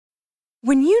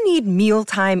When you need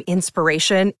mealtime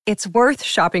inspiration, it's worth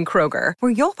shopping Kroger,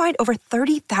 where you'll find over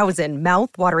 30,000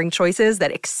 mouth-watering choices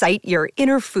that excite your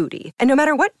inner foodie. And no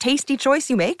matter what tasty choice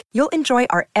you make, you'll enjoy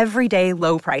our everyday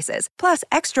low prices, plus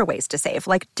extra ways to save,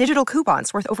 like digital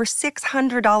coupons worth over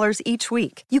 $600 each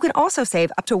week. You can also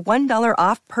save up to $1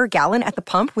 off per gallon at the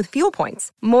pump with fuel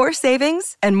points. More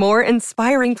savings and more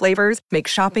inspiring flavors make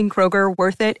shopping Kroger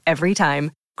worth it every time.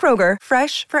 Kroger,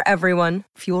 fresh for everyone.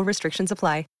 Fuel restrictions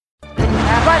apply.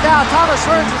 And right now, Thomas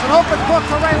Hearns is an open book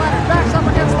for Ray Leonard. Backs up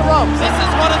against the ropes. This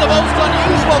is one of the most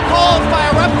unusual calls by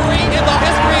a referee in the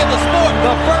history of the sport.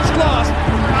 The first loss,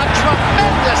 a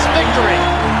tremendous victory.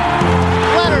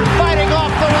 Leonard fighting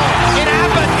off the ropes. It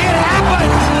happened. It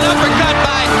happened. An uppercut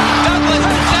by Douglas.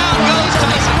 Down goes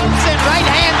Tyson. Thompson, right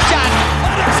hand shot.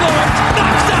 Lennox Lewis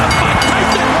knocks out Mike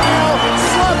Tyson.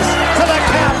 Slumps to the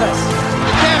canvas.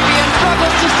 The champion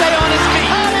struggles to stay on his feet.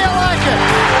 How do you like it?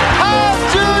 How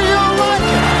do you like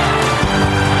it?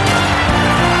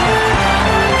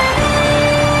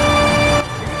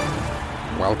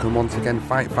 Welcome once again,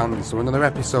 fight fans, to another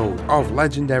episode of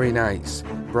Legendary Nights,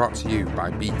 brought to you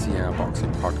by BTR Boxing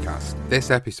Podcast.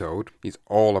 This episode is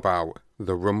all about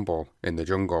the Rumble in the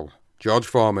Jungle. George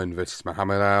Foreman versus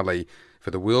Muhammad Ali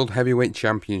for the World Heavyweight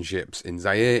Championships in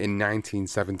Zaire in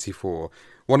 1974.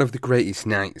 One of the greatest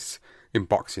nights in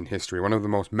boxing history, one of the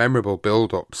most memorable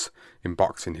build-ups in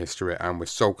boxing history, and we're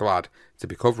so glad to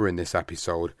be covering this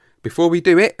episode. Before we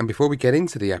do it, and before we get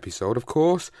into the episode, of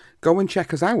course, go and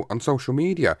check us out on social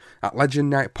media at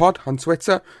Legend Night Pod on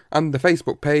Twitter, and the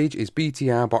Facebook page is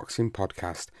BTR Boxing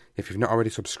Podcast. If you've not already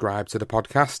subscribed to the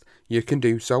podcast, you can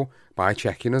do so by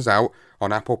checking us out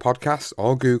on Apple Podcasts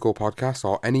or Google Podcasts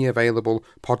or any available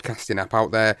podcasting app out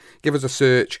there. Give us a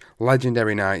search,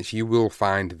 Legendary Nights, you will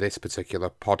find this particular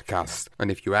podcast.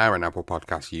 And if you are an Apple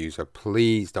Podcast user,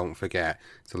 please don't forget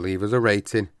to leave us a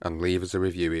rating and leave us a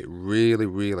review. It really,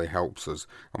 really helps us,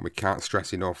 and we can't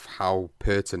stress enough how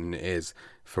pertinent it is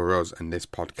for us and this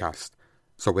podcast.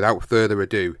 So without further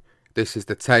ado, this is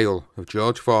the tale of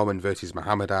George Foreman versus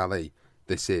Muhammad Ali.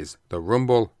 This is the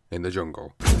Rumble in the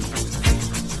Jungle.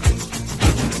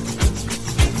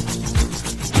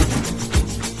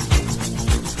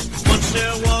 Once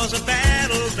there was a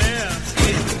battle there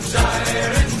in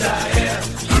Zaire.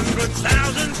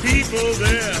 100,000 people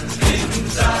there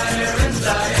in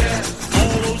Zaire.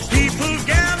 All those people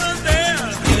gathered there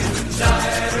in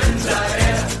Zaire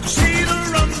to see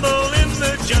the rumble in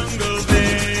the jungle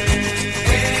there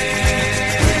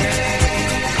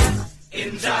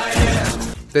in Zaire.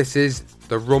 This is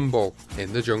the Rumble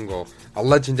in the Jungle, a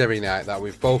legendary night that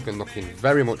we've both been looking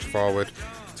very much forward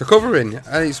to covering,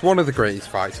 and it's one of the greatest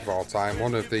fights of all time,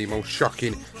 one of the most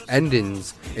shocking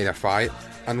endings in a fight,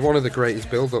 and one of the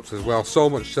greatest build-ups as well, so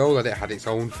much so that it had its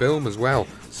own film as well.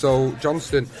 So,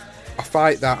 Johnston, a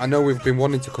fight that I know we've been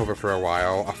wanting to cover for a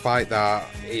while, a fight that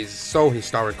is so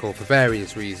historical for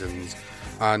various reasons,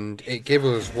 and it gave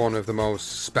us one of the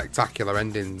most spectacular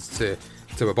endings to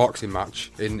a boxing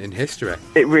match in history.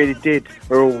 It really did.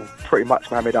 We're all pretty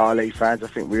much Muhammad Ali fans. I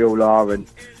think we all are, and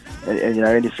you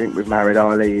know, anything with Muhammad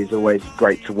Ali is always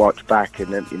great to watch back.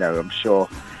 And you know, I'm sure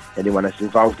anyone that's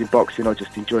involved in boxing or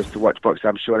just enjoys to watch boxing,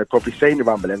 I'm sure they've probably seen the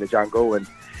Rumble in the Jungle. And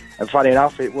funny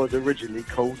enough, it was originally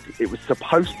called, it was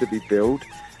supposed to be billed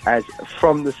as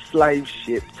From the Slave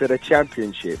Ship to the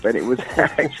Championship, and it was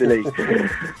actually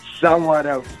someone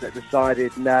else that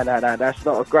decided, no, that's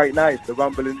not a great name, the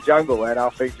Rumble in the Jungle. And I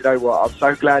think, you know what, I'm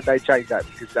so glad they changed that,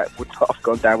 because that would not have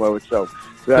gone down well at all.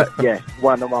 But yeah,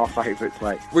 one of my favourites,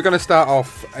 mate. We're going to start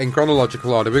off in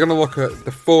chronological order. We're going to look at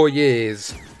the 4 years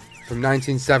from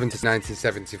 1970 to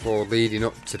 1974 leading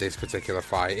up to this particular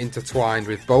fight, intertwined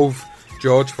with both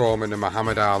George Foreman and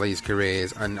Muhammad Ali's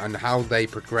careers, and how they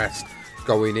progressed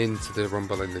going into the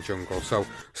Rumble in the Jungle. So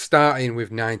starting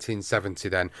with 1970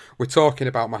 then, we're talking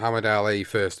about Muhammad Ali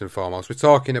first and foremost. We're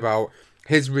talking about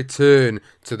his return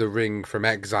to the ring from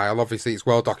exile. Obviously, it's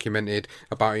well documented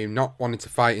about him not wanting to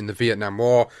fight in the Vietnam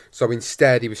War, so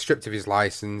instead he was stripped of his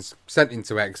license, sent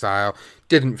into exile,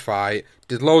 didn't fight,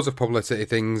 did loads of publicity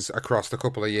things across the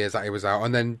couple of years that he was out,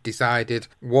 and then decided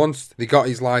once he got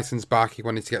his license back, he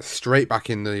wanted to get straight back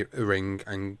in the ring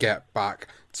and get back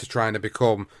to trying to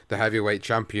become the heavyweight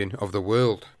champion of the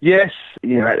world. Yes,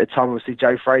 you know, at the time, obviously,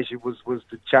 Joe Frazier was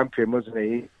the champion, wasn't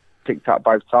he? Picked up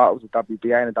both titles, the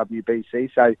WBA and the WBC.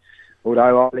 So,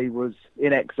 although Ali was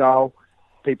in exile,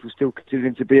 people still considered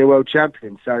him to be a world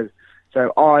champion. So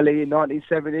Ali in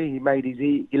 1970, he made his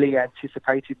eagerly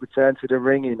anticipated return to the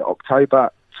ring in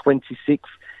October 26th,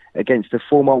 against the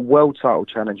former world title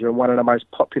challenger and one of the most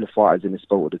popular fighters in the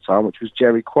sport at the time, which was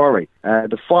Jerry Quarry.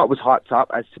 The fight was hyped up,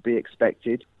 as to be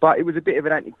expected, but it was a bit of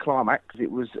an anticlimax.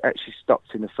 It was actually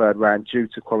stopped in the third round due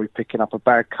to Quarry picking up a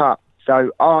bad cut.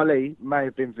 So Ali may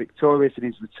have been victorious in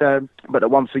his return, but the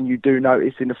one thing you do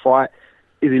notice in the fight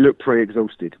is he looked pretty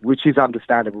exhausted, which is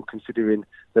understandable considering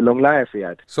the long layoff he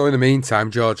had. So in the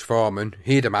meantime, George Foreman,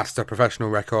 he'd amassed a professional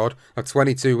record of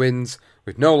 22 wins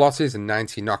with no losses and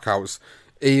 90 knockouts.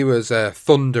 He was a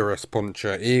thunderous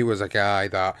puncher. He was a guy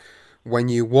that, when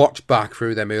you watch back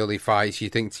through them early fights, you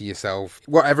think to yourself,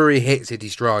 whatever he hits, he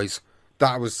destroys.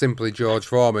 That was simply George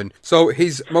Foreman. So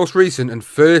his most recent and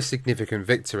first significant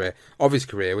victory of his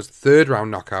career was the third round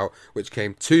knockout, which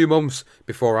came 2 months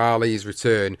before Ali's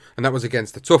return, and that was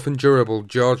against the tough and durable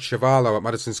George Chuvalo at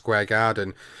Madison Square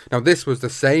Garden. Now this was the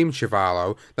same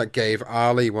Chuvalo that gave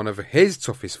Ali one of his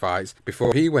toughest fights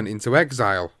before he went into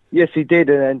exile. Yes, he did,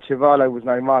 and Chuvalo was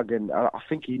no mug, and I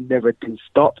think he never been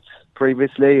stopped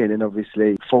previously, and then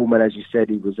obviously Foreman, as you said,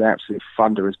 he was an absolute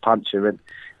thunderous puncher, and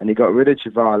he got rid of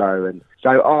Chuvalo. And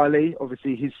so Ali,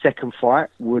 obviously his second fight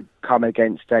would come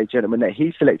against a gentleman that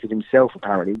he selected himself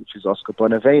apparently, which was Oscar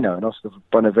Bonavena, and Oscar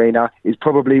Bonavena is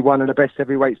probably one of the best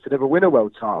heavyweights to ever win a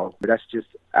world title. But that's just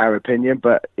our opinion,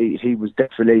 but he was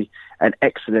definitely an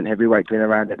excellent heavyweight going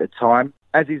around at the time.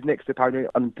 As his next opponent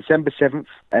on December 7th,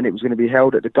 and it was going to be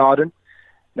held at the Garden.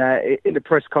 Now, in the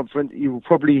press conference, you will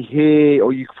probably hear,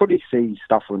 or you could probably see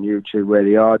stuff on YouTube where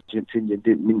the Argentinian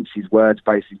didn't mince his words,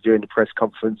 basically, during the press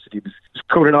conference. He was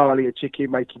calling Ali a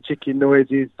chicken, making chicken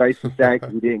noises, basically saying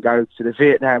we didn't go to the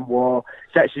Vietnam War.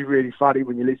 It's actually really funny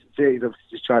when you listen to it. He's obviously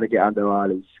just trying to get under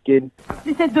Ali's skin.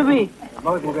 Listen to me.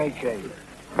 Most in great shape.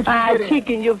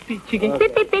 Chicken, you feed chicken.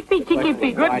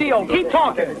 Chicken. Good deal. Keep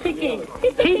talking. Chicken.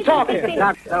 Keep talking.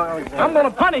 I'm going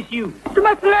to punish you. Too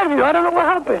much nervous. I don't know what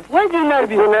happened. Why are you nervous?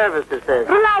 You're nervous, it says.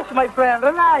 Relax, my friend.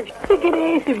 Relax. Take it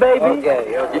easy, baby.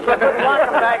 Okay.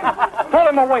 Pull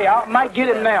him away. I might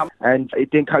get him now. And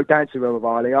it didn't go down too well with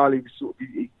Ali. Ali was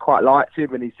he quite liked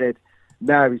him, and he said,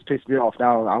 no, he's pissed me off.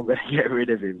 Now I'm going to get rid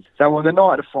of him. So on the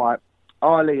night of the fight,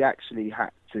 Ali actually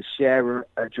had to share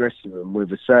a dressing room with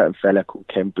a certain fella called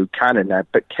Ken Buchanan. Now,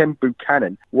 but Ken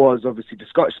Buchanan was obviously the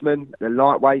Scotsman, the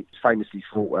lightweight, famously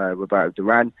fought Roberto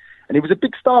Duran, and he was a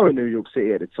big star in New York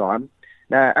City at the time.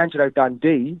 Now, Angelo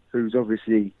Dundee, who's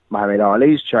obviously Muhammad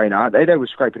Ali's trainer, they were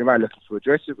scraping around looking for a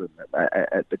dressing room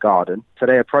at the Garden. So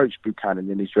they approached Buchanan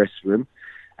in his dressing room,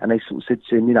 and they sort of said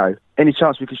to him, any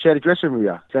chance we could share the dressing room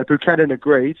with you? So Buchanan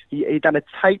agreed. He done a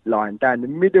tape line down the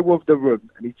middle of the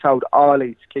room, and he told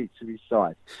Ali to keep to his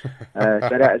side.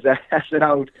 So that's an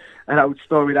old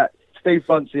story that Steve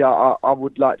Bunsey, I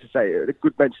would like to say, a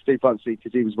good mention to Steve Bunsey,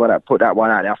 because he was one that put that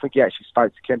one out. I think he actually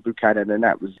spoke to Ken Buchanan, and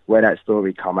that was where that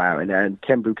story come out. And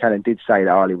Ken Buchanan did say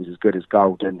that Ali was as good as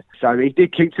gold, and so he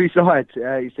did keep to his side.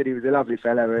 He said he was a lovely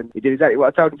fella, and he did exactly what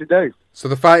I told him to do. So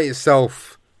the fight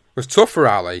itself was tough for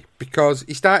Ali because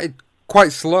he started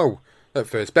quite slow at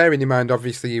first. Bearing in mind,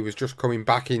 obviously, he was just coming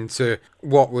back into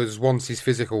what was once his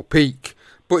physical peak.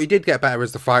 But he did get better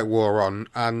as the fight wore on,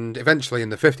 and eventually in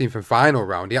the 15th and final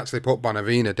round, he actually put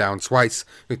Bonavena down twice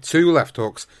with 2 left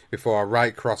hooks before a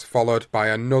right cross followed by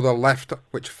another left,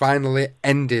 which finally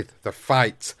ended the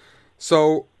fight.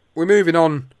 So we're moving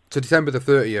on to December the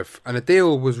 30th, and a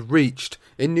deal was reached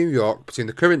in New York between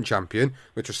the current champion,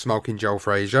 which was Smoking Joe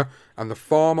Frazier, and the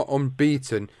former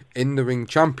unbeaten in-the-ring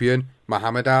champion,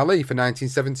 Muhammad Ali, for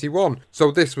 1971.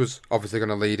 So this was obviously going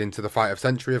to lead into the fight of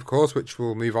century, of course, which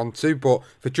we'll move on to. But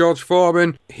for George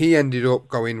Foreman, he ended up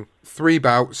going 3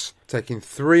 bouts, taking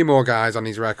 3 more guys on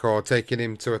his record, taking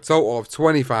him to a total of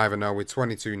 25-0 with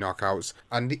 22 knockouts.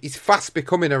 And he's fast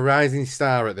becoming a rising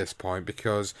star at this point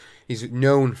because he's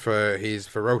known for his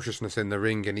ferociousness in the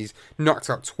ring, and he's knocked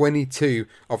out 22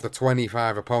 of the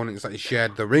 25 opponents that he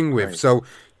shared the ring with. Right. So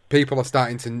people are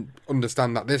starting to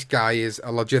understand that this guy is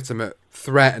a legitimate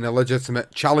threat and a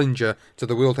legitimate challenger to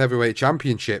the World Heavyweight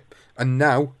Championship. And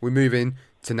now we move in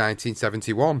to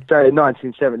 1971. So in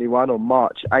 1971, on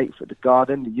March 8th at the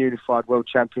Garden, the unified world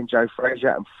champion Joe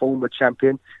Frazier and former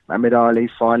champion Muhammad Ali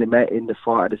finally met in the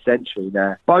fight of the century.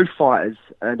 Now, both fighters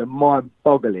are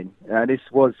mind-boggling. It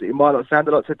might not sound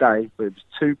a lot today, but it was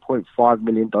 $2.5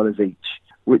 million each,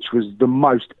 which was the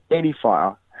most any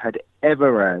fighter had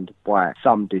ever earned by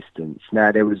some distance.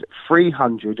 Now, there was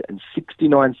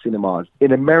 369 cinemas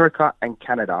in America and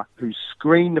Canada who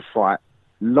screened the fight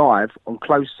live on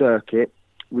closed circuit,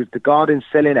 with the Garden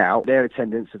selling out their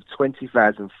attendance of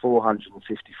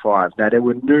 20,455. Now, there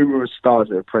were numerous stars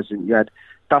that were present. You had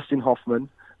Dustin Hoffman,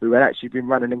 who had actually been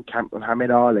running in camp with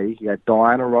Muhammad Ali. You had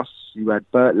Diana Ross. You had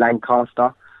Burt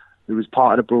Lancaster, who was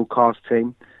part of the broadcast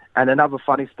team. And another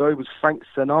funny story was Frank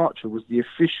Sinatra was the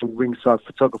official ringside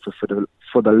photographer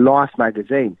for the Life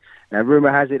magazine. Now,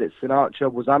 rumour has it that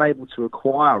Sinatra was unable to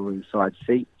acquire a ringside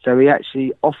seat, so he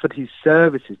actually offered his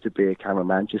services to be a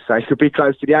cameraman just so he could be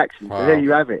close to the action. Wow. So there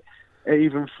you have it.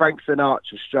 Even Frank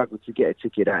Sinatra struggled to get a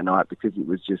ticket that night because it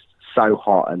was just so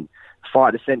hot. And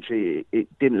Fight of the Century, it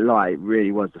didn't lie, it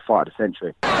really was the Fight of the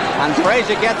Century. And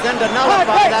Frazier gets in to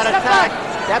nullify that attack.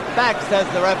 Step back, says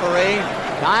the referee.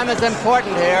 Time is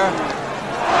important here. 3,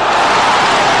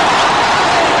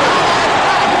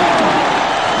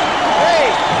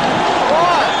 4,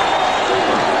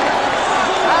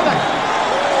 7.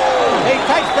 He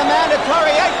takes the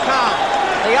mandatory 8 count.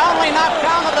 The only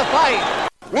knockdown of the fight.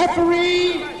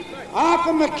 Referee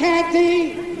Arthur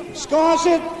McCarthy scores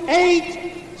it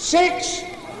 8-6,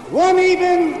 1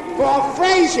 even for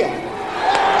Frazier.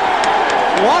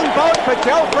 1 vote for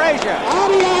Joe Frazier.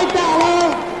 Artie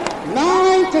Idala,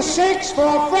 9-6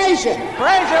 for Frazier.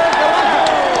 Frazier is the winner.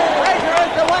 Frazier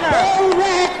is the winner. Bill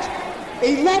wrecked,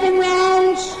 11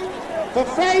 rounds for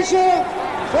Frazier,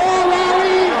 4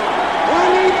 Larry,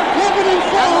 1 even, 11 and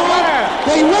 4.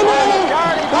 The winner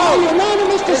by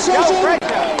unanimous decision,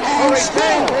 and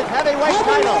still heavyweight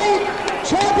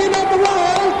champion of the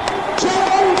world,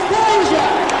 Joe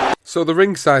Frazier. So the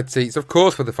ringside seats, of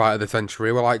course, for the Fight of the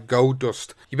Century were like gold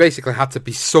dust. You basically had to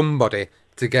be somebody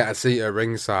to get a seat at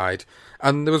ringside.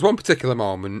 And there was one particular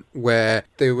moment where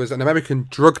there was an American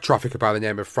drug trafficker by the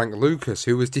name of Frank Lucas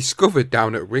who was discovered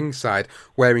down at ringside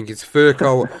wearing his fur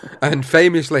coat and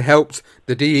famously helped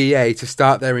the DEA to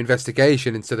start their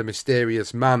investigation into the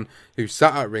mysterious man who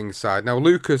sat at ringside. Now,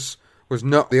 Lucas was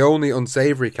not the only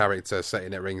unsavoury character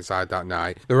sitting at ringside that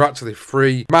night. There were actually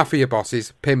 3 mafia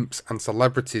bosses, pimps and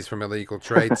celebrities from illegal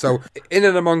trade. So in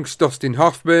and amongst Dustin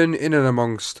Hoffman, in and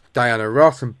amongst Diana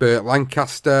Ross and Burt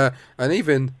Lancaster, and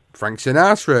even Frank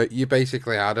Sinatra, you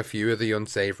basically had a few of the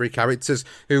unsavoury characters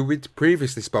who we'd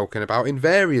previously spoken about in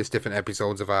various different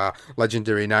episodes of our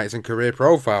Legendary Nights and Career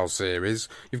Profile series.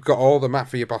 You've got all the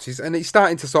mafia bosses, and it's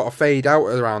starting to sort of fade out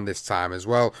around this time as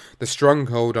well. The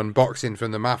stronghold on boxing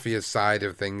from the mafia's side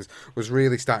of things was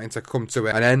really starting to come to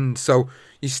an end, so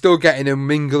you're still getting them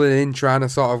mingling in, trying to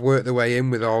sort of work their way in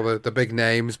with all the big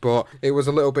names, but it was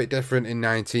a little bit different in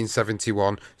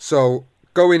 1971. So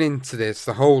going into this,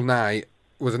 the whole night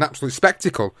was an absolute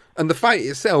spectacle, and the fight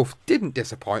itself didn't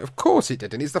disappoint. Of course it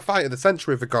didn't. It's the Fight of the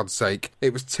Century, for God's sake.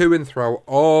 It was to and fro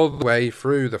all the way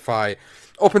through the fight,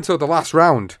 up until the last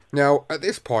round. Now, at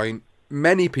this point,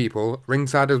 many people,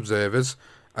 ringside observers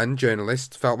and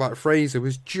journalists, felt that Frazier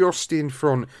was just in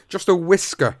front, just a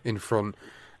whisker in front.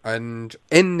 And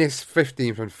in this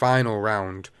 15th and final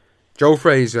round, Joe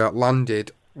Frazier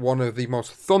landed one of the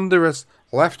most thunderous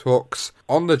left hooks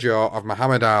on the jaw of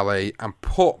Muhammad Ali and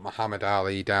put Muhammad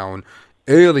Ali down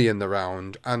early in the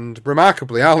round. And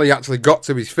remarkably, Ali actually got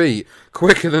to his feet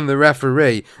quicker than the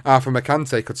referee, Arthur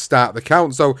McCante, could start the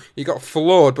count. So he got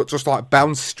floored, but just like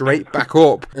bounced straight back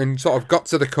up and sort of got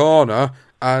to the corner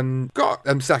and got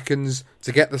them seconds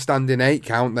to get the standing 8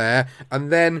 count there, and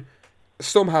then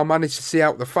somehow managed to see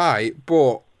out the fight.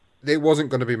 But it wasn't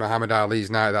going to be Muhammad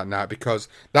Ali's night that night, because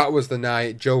that was the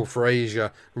night Joe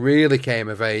Frazier really came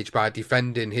of age by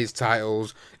defending his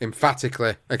titles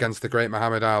emphatically against the great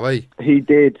Muhammad Ali. He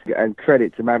did, and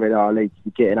credit to Muhammad Ali for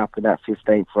getting up in that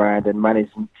 15th round and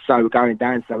managing, going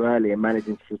down so early and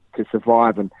managing to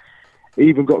survive, and he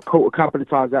even got caught a couple of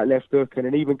times that left hook, and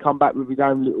then even come back with his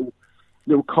own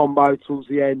little combo towards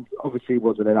the end. Obviously it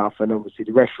wasn't enough, and obviously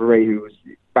the referee, who was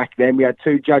back then, we had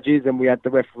 2 judges and we had the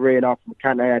referee, and Arthur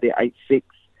McCante had it 8-6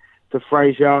 to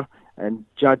Frazier, and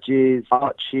judges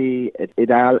Archie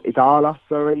Idala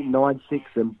 9-6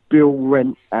 and Bill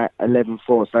Rent at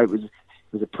 11-4. So it was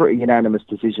a pretty unanimous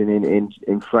decision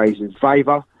in Frazier's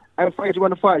favour, and Frazier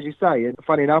won the fight, as you say. And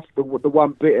funny enough, the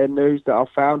one bit of news that I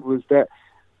found was that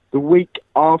the week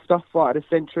after Fight of the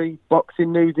Century,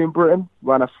 Boxing News in Britain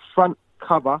ran a front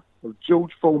cover of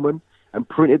George Foreman and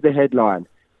printed the headline,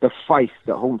 "The Face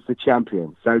That Haunts the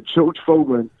Champion." So George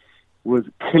Foreman was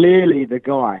clearly the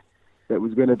guy that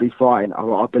was going to be fighting.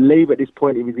 I believe at this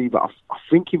point he was I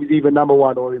think he was either number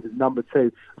 1 or he was number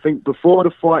 2. I think before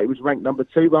the fight he was ranked number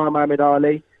 2 by Muhammad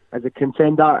Ali as a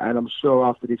contender, and I'm sure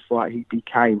after this fight he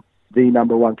became the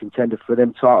number 1 contender for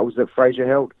them titles that Frazier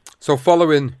held. So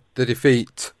following the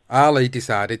defeat, Ali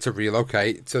decided to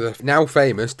relocate to the now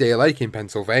famous Deer Lake in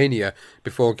Pennsylvania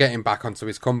before getting back onto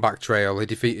his comeback trail. He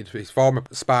defeated his former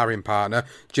sparring partner,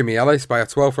 Jimmy Ellis, by a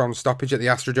 12th-round stoppage at the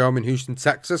Astrodome in Houston,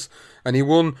 Texas, and he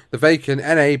won the vacant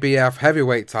NABF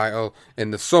heavyweight title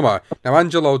in the summer. Now,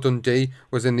 Angelo Dundee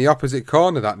was in the opposite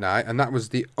corner that night, and that was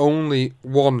the only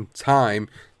one time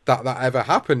that ever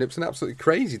happened. It was an absolutely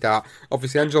crazy that.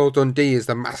 Obviously, Angelo Dundee is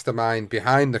the mastermind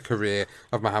behind the career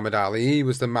of Muhammad Ali. He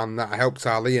was the man that helped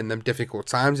Ali in them difficult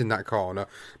times in that corner.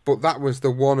 But that was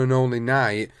the one and only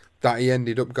night that he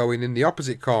ended up going in the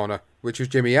opposite corner, which was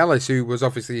Jimmy Ellis, who was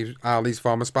obviously Ali's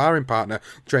former sparring partner,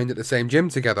 trained at the same gym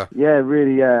together. Yeah,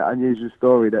 really unusual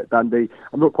story that Dundee.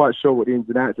 I'm not quite sure what the ins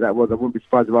and outs of that was. I wouldn't be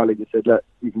surprised if Ali just said, look,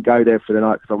 you can go there for the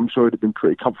night, because I'm sure he'd have been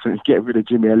pretty confident in getting rid of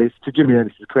Jimmy Ellis. To Jimmy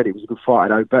Ellis' credit, it was a good fight,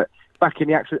 though. But back in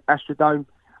the Astrodome,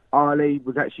 Ali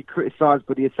was actually criticised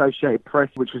by the Associated Press,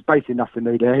 which was basically nothing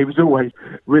new there. He was always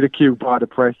ridiculed by the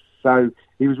press. So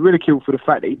he was ridiculed for the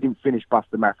fact that he didn't finish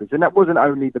Buster Mathis. And that wasn't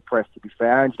only the press, to be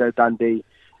fair. Angelo Dundee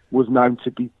was known to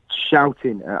be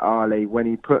shouting at Ali when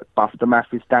he put Buster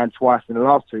Mathis down twice in the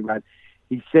last two rounds.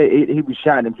 He said he was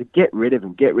shouting him to get rid of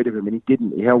him, and he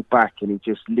didn't. He held back, and he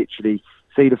just literally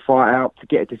see the fight out to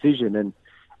get a decision.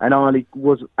 And Ali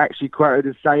was actually quoted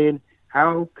as saying,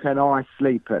 "How can I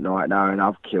sleep at night knowing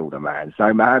I've killed a man?"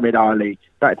 So Muhammad Ali,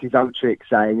 back to his old trick,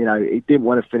 saying, he didn't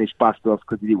want to finish Buster off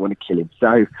because he didn't want to kill him.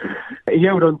 So he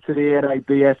held on to the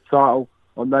NABF title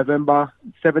on November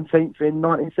 17th in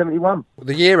 1971.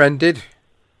 The year ended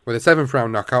with a 7th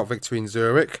round knockout victory in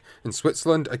Zurich in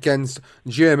Switzerland against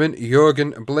German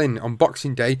Jürgen Blin on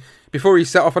Boxing Day, before he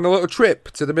set off on a little trip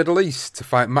to the Middle East to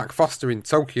fight Mac Foster in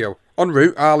Tokyo. En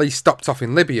route, Ali stopped off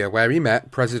in Libya, where he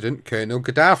met President Colonel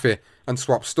Gaddafi and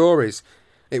swapped stories.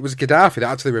 It was Gaddafi that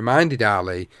actually reminded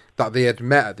Ali that they had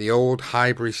met at the old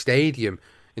Highbury Stadium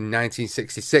in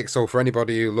 1966. So for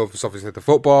anybody who loves obviously the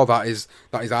football, that is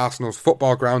Arsenal's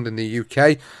football ground in the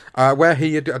UK, where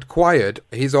he had acquired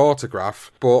his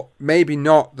autograph, but maybe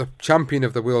not the champion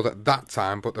of the world at that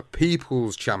time, but the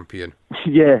people's champion.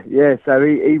 Yeah. So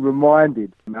he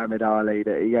reminded Muhammad Ali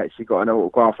that he actually got an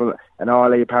autograph from it, and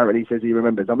Ali apparently says he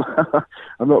remembers. I'm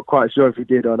not quite sure if he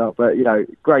did or not, but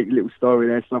great little story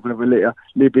there, stopping over Libya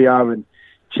and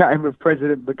chatting with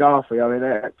President Gaddafi. I mean,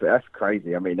 that's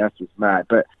crazy. I mean, that's just mad.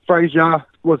 But Frazier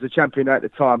was the champion at the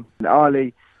time, and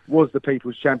Ali was the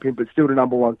people's champion, but still the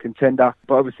number one contender.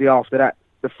 But obviously after that,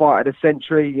 the fight of the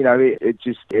century,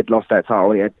 it lost that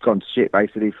title. It had gone to shit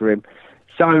basically for him.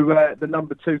 So the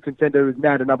number two contender, who's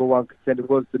now the number one contender,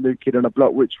 was the new kid on the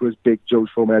block, which was Big George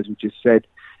Foreman, as we just said.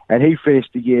 And he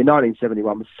finished the year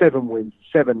 1971 with 7 wins,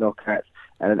 7 knockouts,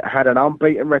 and had an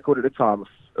unbeaten record at the time of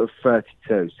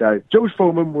 32. So George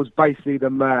Foreman was basically the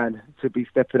man to be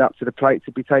stepping up to the plate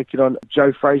to be taking on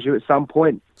Joe Frazier at some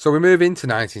point. So we move into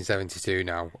 1972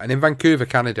 now, and in Vancouver,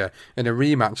 Canada, in a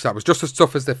rematch that was just as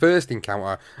tough as the first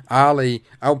encounter, Ali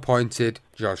outpointed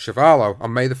George Chuvalo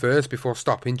on May the 1st before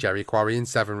stopping Jerry Quarry in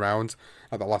 7 rounds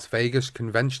at the Las Vegas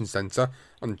Convention Center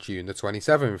on June the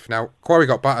 27th. Now, Quarry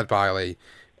got battered by Ali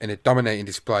in a dominating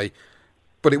display,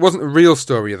 but it wasn't the real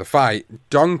story of the fight.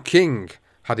 Don King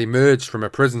had emerged from a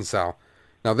prison cell.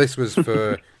 Now, this was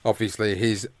for, obviously,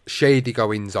 his shady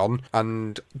goings-on,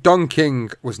 and Don King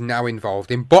was now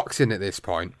involved in boxing at this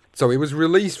point. So he was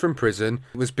released from prison.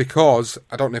 It was because,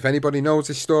 I don't know if anybody knows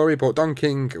this story, but Don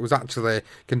King was actually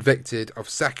convicted of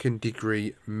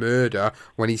second-degree murder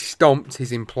when he stomped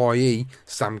his employee,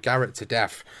 Sam Garrett, to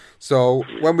death. So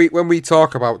when we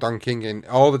talk about Don King in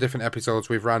all the different episodes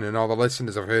we've run and all the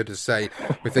listeners have heard us say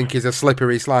we think he's a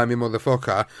slippery, slimy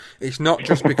motherfucker, it's not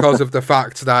just because of the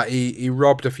fact that he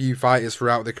robbed a few fighters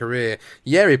throughout the career.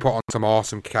 Yeah, he put on some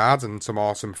awesome cards and some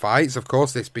awesome fights, of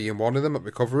course, this being one of them that we're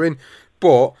covering.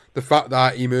 But the fact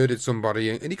that he murdered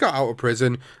somebody and he got out of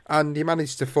prison and he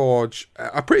managed to forge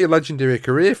a pretty legendary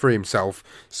career for himself.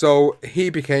 So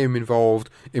he became involved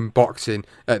in boxing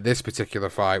at this particular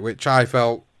fight, which I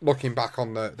felt, looking back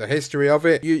on the history of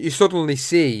it, you suddenly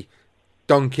see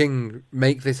Don King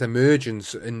make this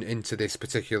emergence into this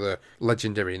particular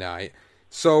legendary night.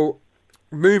 So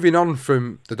moving on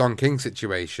from the Don King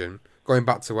situation, going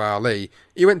back to Ali,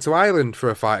 he went to Ireland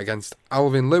for a fight against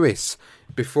Alvin Lewis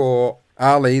before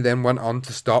Ali then went on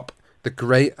to stop the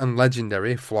great and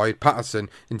legendary Floyd Patterson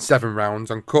in 7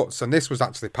 rounds on cuts, and this was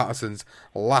actually Patterson's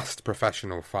last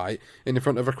professional fight in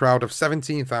front of a crowd of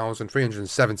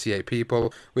 17,378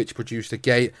 people, which produced a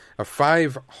gate of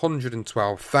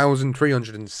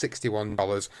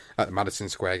 $512,361 at Madison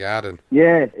Square Garden.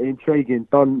 Yeah, intriguing.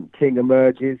 Don King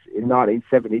emerges in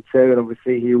 1972, and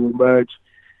obviously he will emerge.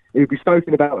 He'll be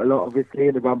spoken about a lot, obviously,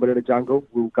 in the Rumble in the Jungle.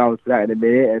 We'll go into that in a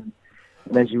minute. And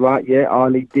as you're right, yeah,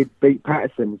 Ali did beat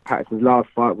Patterson's last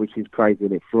fight, which is crazy,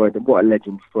 and Floyd, and what a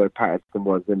legend Floyd Patterson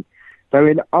was. And so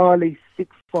in Ali's 6th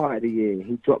fight of the year,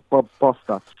 he dropped Bob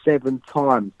Foster 7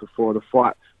 times before the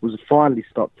fight was finally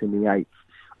stopped in the 8th.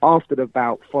 After the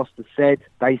bout, Foster said,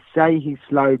 they say he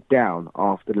slowed down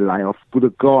after the layoff, but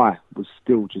the guy was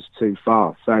still just too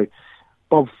fast. So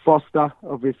Bob Foster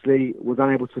obviously was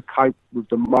unable to cope with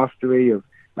the mastery of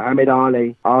Muhammad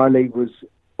Ali. Ali was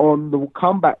on the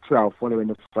comeback trail following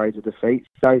the Frazier defeat.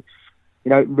 So,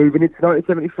 moving into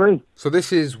 1973. So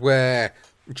this is where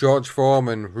George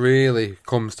Foreman really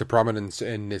comes to prominence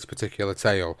in this particular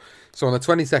tale. So on the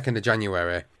 22nd of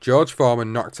January, George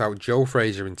Foreman knocked out Joe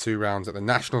Frazier in 2 rounds at the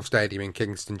National Stadium in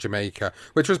Kingston, Jamaica,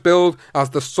 which was billed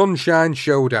as the Sunshine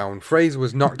Showdown. Frazier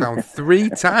was knocked down 3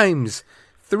 times.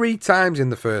 3 times in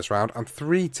the first round and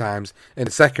 3 times in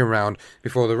the second round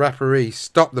before the referee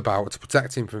stopped the bout to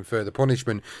protect him from further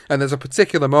punishment. And there's a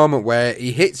particular moment where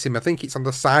he hits him, I think it's on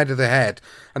the side of the head,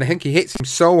 and I think he hits him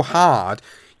so hard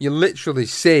you literally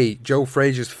see Joe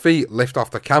Frazier's feet lift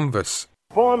off the canvas.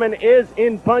 Foreman is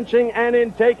in punching and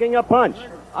in taking a punch.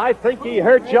 I think he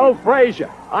hurt Joe Frazier.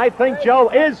 I think Joe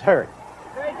is hurt.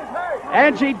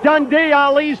 Angie Dundee,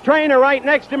 Ali's trainer, right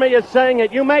next to me is saying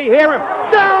it. You may hear him.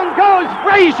 Down goes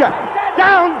Frazier!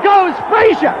 Down goes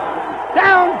Frazier!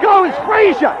 Down goes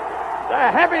Frazier!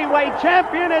 The heavyweight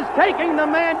champion is taking the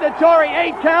mandatory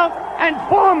 8 count, and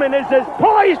Foreman is as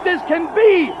poised as can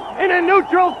be in a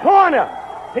neutral corner.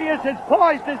 He is as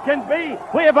poised as can be.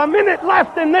 We have a minute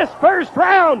left in this first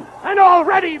round, and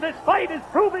already this fight is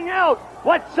proving out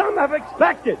what some have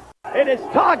expected. It is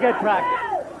target practice.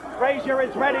 Frazier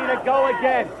is ready to go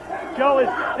again. Joe is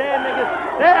standing.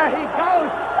 There he goes.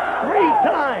 3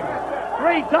 times.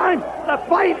 3 times. The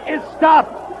fight is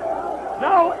stopped.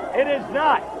 No, it is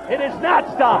not. It is not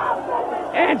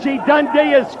stopped. Angie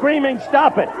Dundee is screaming,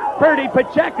 stop it. Bertie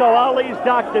Pacheco, Ali's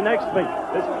doctor next to me.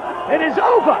 It is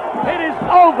over. It is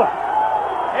over.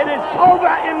 It is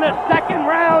over in the second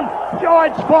round.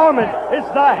 George Foreman is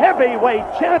the heavyweight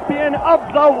champion of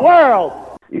the world.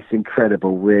 It's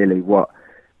incredible, really, what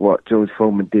George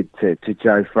Foreman did to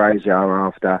Joe Frazier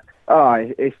after.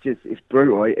 It's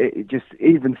brutal. It just,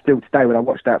 even still today when I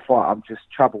watch that fight, I'm just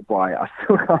troubled by it. I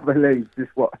still can't believe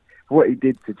just what he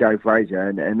did to Joe Frazier,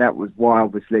 and that was why,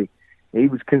 obviously, he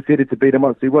was considered to be the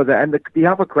monster he was. And the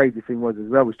other crazy thing was, as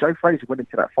well, was Joe Frazier went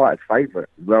into that fight as favourite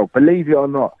as well, believe it or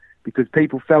not, because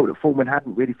people felt that Foreman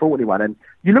hadn't really fought anyone. And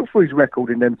you look for his record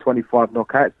in them 25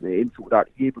 knockouts in sort of like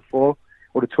the year before,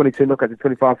 or the 22 knockouts in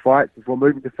 25 fights before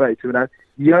moving to 32-0.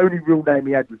 The only real name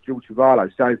he had was George Chuvalo.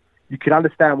 So you can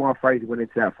understand why Frazier went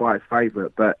into that fight as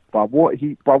favourite, but by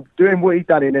doing what he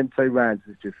done in them 2 rounds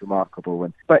was just remarkable.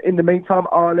 But in the meantime,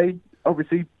 Ali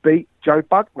obviously beat Joe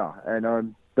Bugner,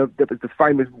 and the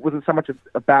famous wasn't so much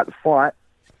about the fight,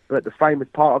 but the famous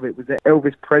part of it was that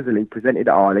Elvis Presley presented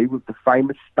Ali with the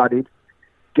famous studded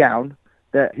gown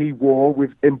that he wore,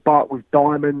 embarked with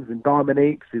diamonds and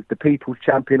diamondiques, as the people's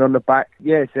champion on the back.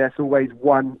 Yes, that's always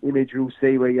one image you'll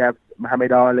see where you have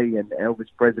Muhammad Ali and Elvis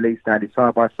Presley standing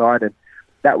side by side, and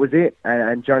that was it.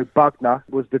 And Joe Bugner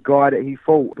was the guy that he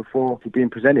fought before being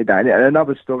presented that. And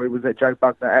another story was that Joe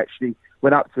Bugner actually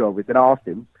went up to Elvis and asked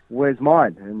him, "Where's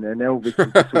mine?" And Elvis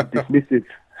was sort of dismissive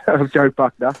of Joe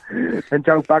Bugner, and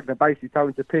Joe Bugner basically told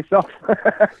him to piss off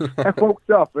and walked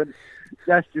off. And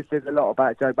that just says a lot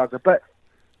about Joe Bugner. But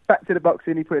back to the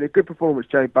boxing, he put in a good performance,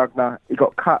 Joe Bugner. He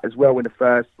got cut as well in the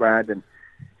first round,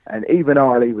 and even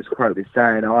Ali was quoted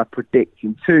saying, "I predict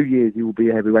in 2 years he will be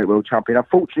a heavyweight world champion."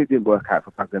 Unfortunately, it didn't work out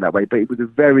for Bugner that way, but he was a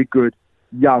very good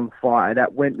young fighter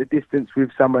that went the distance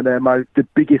with some of the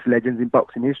biggest legends in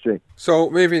boxing history. So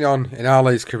moving on in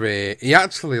Ali's career, he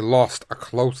actually lost a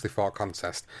closely fought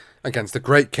contest against the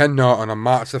great Ken Norton on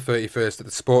March the 31st at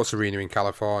the Sports Arena in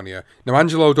California. Now,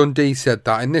 Angelo Dundee said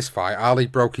that in this fight, Ali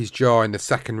broke his jaw in the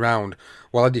second round,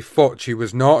 while Eddie Futch, who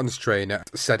was Norton's trainer,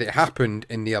 said it happened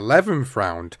in the 11th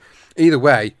round. Either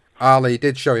way, Ali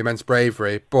did show immense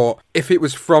bravery, but if it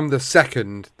was from the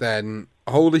second, then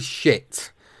holy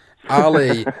shit.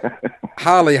 Ali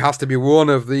has to be one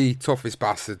of the toughest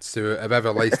bastards to have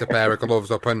ever laced a pair of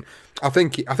gloves up, and I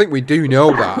think we do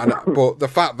know that. But the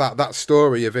fact that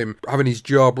story of him having his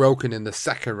jaw broken in the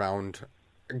second round,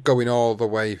 going all the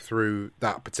way through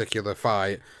that particular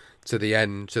fight to the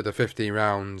end, to the 15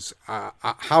 rounds,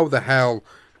 how the hell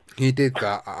he did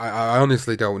that, I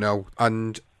honestly don't know.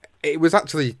 And it was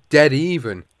actually dead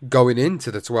even going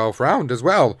into the 12th round as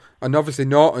well, and obviously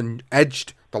Norton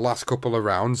edged the last couple of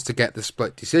rounds to get the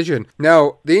split decision.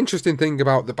 Now, the interesting thing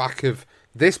about the back of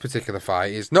this particular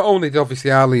fight is not only did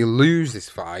obviously Ali lose this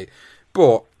fight,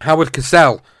 but Howard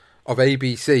Cosell of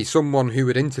ABC, someone who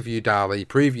had interviewed Ali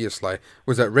previously,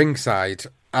 was at ringside,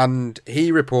 and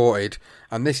he reported,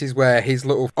 and this is where his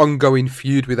little ongoing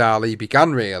feud with Ali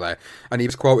began really, and he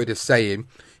was quoted as saying,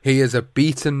 "He is a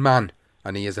beaten man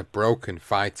and he is a broken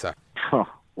fighter." Oh,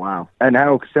 wow. And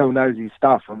Howard Cosell knows his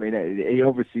stuff. I mean, he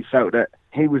obviously felt that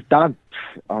he was done.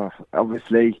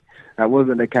 Obviously, that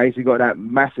wasn't the case. He got that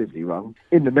massively wrong.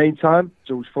 In the meantime,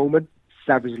 George Foreman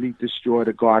savagely destroyed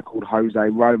a guy called Jose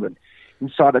Roman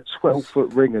inside a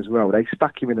 12-foot ring as well. They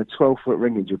stuck him in a 12-foot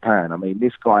ring in Japan. I mean,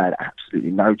 this guy had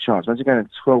absolutely no chance. Imagine going in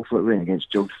a 12-foot ring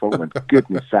against George Foreman. For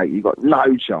goodness sake, you got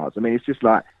no chance. I mean, it's just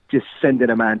like just sending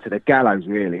a man to the gallows,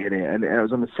 really, isn't it? And it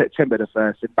was on September the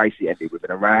 1st. It basically ended with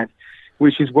an Iran,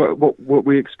 which is what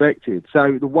we expected.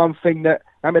 So the one thing that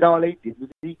Muhammad Ali did was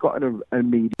he got an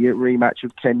immediate rematch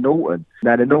with Ken Norton.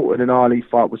 Now, the Norton and Ali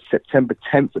fight was September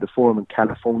 10th at the Forum in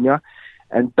California.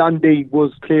 And Dundee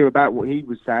was clear about what he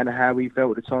was saying and how he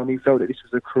felt at the time. He felt that this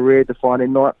was a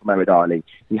career-defining night for Muhammad Ali.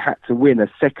 He had to win. A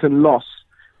second loss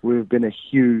would have been a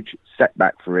huge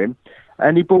setback for him.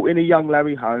 And he brought in a young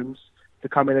Larry Holmes to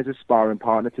come in as a sparring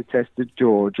partner to test the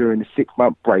jaw during the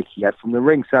 6-month break he had from the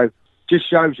ring. So just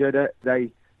shows you that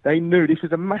they knew this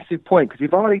was a massive point, because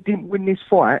if Ali didn't win this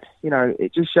fight,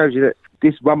 it just shows you that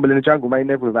this Rumble in the Jungle may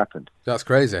never have happened. That's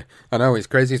crazy. I know, it's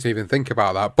crazy to even think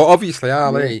about that. But obviously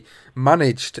Ali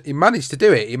managed to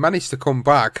do it. He managed to come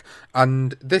back,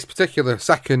 and this particular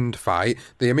second fight,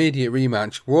 the immediate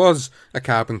rematch, was a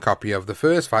carbon copy of the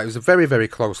first fight. It was a very, very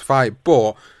close fight,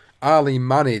 but Ali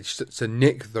managed to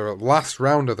nick the last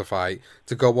round of the fight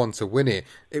to go on to win it.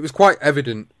 It was quite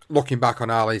evident, looking back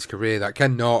on Ali's career, that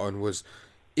Ken Norton was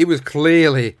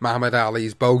clearly Muhammad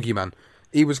Ali's bogeyman.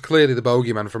 He was clearly the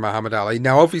bogeyman for Muhammad Ali.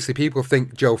 Now, obviously, people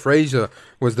think Joe Frazier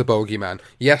was the bogeyman.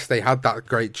 Yes, they had that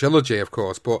great trilogy, of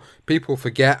course, but people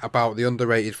forget about the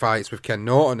underrated fights with Ken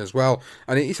Norton as well.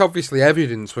 And it's obviously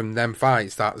evidence from them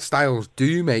fights that styles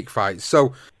do make fights.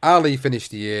 So, Ali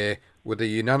finished the year with a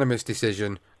unanimous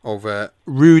decision over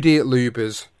Rudy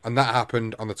Lubers, and that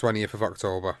happened on the 20th of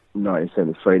October.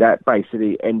 1973. That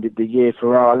basically ended the year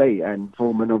for Ali, and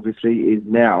Foreman obviously is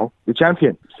now the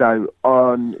champion. So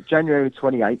on January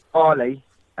 28th, Ali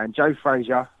and Joe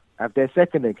Frazier have their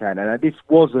second encounter. Now, this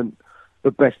wasn't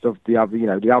the best of the other,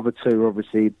 the other two,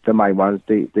 obviously the main ones,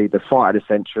 the fight of the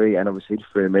century, and obviously the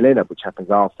 3 million, which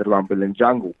happens after the Rumble in the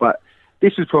Jungle. But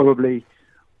this was probably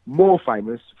more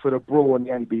famous for the brawl on the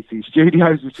ABC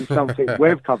studios, which is something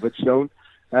we've covered, Sean,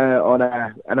 on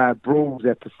our Brawls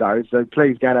episode. So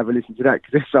please go and have a listen to that,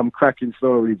 because there's some cracking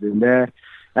stories in there.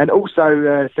 And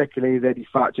also, secondly, Eddie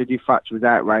Futch was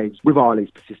outraged with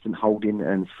Ali's persistent holding,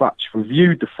 and Futch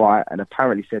reviewed the fight and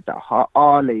apparently said that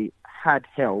Ali had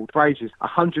held Frazier's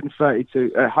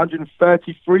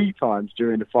 133 times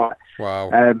during the fight.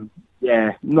 Wow.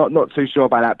 Yeah, not too sure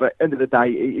about that, but end of the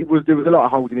day, there was a lot of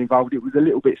holding involved. It was a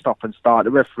little bit stop and start. The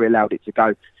referee allowed it to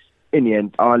go. In the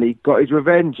end, Ali got his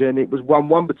revenge, and it was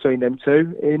 1-1 between them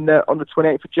two on the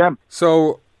 28th of Jan.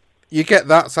 So you get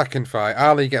that second fight.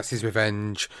 Ali gets his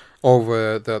revenge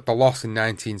over the loss in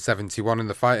 1971 in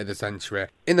the fight of the century.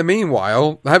 In the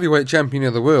meanwhile, the heavyweight champion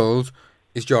of the world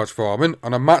is George Foreman.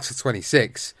 On a match of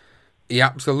 26, he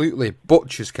absolutely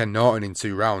butchers Ken Norton in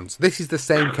 2 rounds. This is the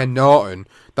same Ken Norton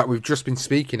that we've just been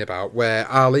speaking about, where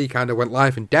Ali kind of went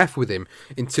life and death with him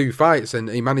in 2 fights, and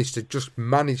he managed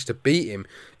to beat him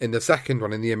in the second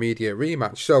one in the immediate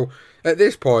rematch. So at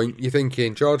this point, you're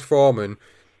thinking George Foreman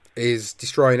is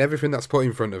destroying everything that's put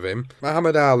in front of him.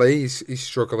 Muhammad Ali is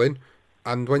struggling,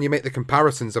 and when you make the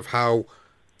comparisons of how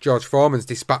George Foreman's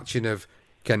dispatching of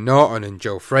Ken Norton and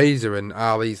Joe Frazier and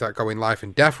Ali's like going life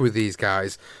and death with these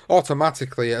guys,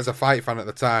 automatically, as a fight fan at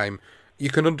the time, you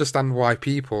can understand why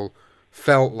people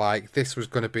felt like this was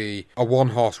going to be a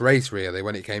one-horse race, really,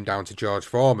 when it came down to George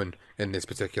Foreman in this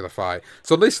particular fight.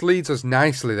 So this leads us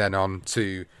nicely then on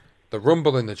to the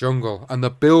Rumble in the Jungle and the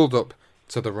build-up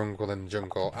to the Rumble in the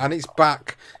Jungle. And it's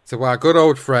back to our good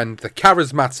old friend, the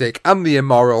charismatic and the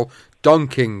immoral Don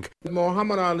King.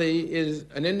 Muhammad Ali is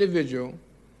an individual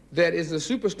that is a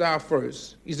superstar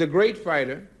first. He's a great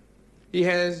fighter. He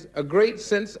has a great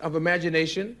sense of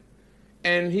imagination,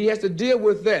 and he has to deal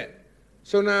with that.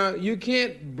 So now you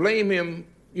can't blame him,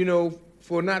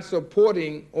 for not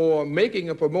supporting or making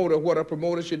a promoter what a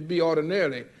promoter should be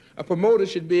ordinarily. A promoter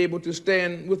should be able to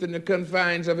stand within the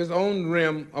confines of his own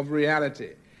realm of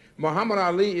reality. Muhammad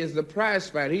Ali is the prize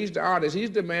fighter. He's the artist.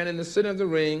 He's the man in the center of the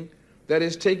ring that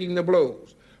is taking the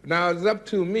blows. Now, it's up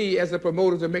to me as a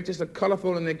promoter to make this a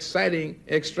colorful and exciting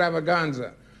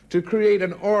extravaganza, to create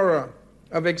an aura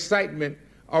of excitement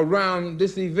around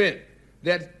this event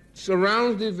that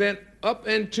surrounds the event up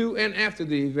and to and after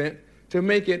the event, to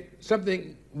make it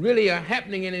something really a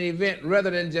happening in an event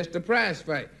rather than just a prize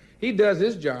fight. He does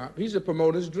his job. He's a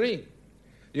promoter's dream.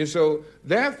 And so,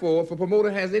 therefore, if a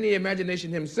promoter has any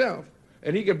imagination himself,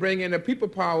 and he can bring in a people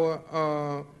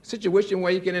power situation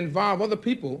where he can involve other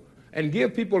people and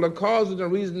give people a cause and a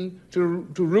reason to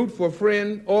root for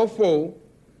friend or foe,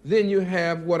 then you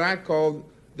have what I call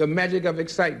the magic of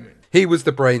excitement. He was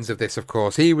the brains of this, of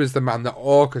course. He was the man that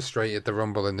orchestrated the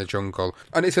Rumble in the Jungle.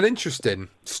 And it's an interesting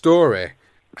story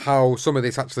how some of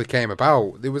this actually came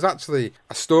about. There was actually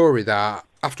a story that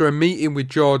after a meeting with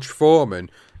George Foreman,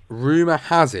 rumour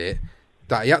has it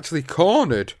that he actually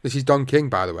cornered, this is Don King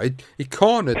by the way, he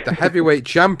cornered the heavyweight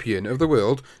champion of the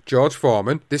world, George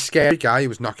Foreman, this scary guy who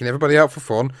was knocking everybody out for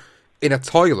fun, in a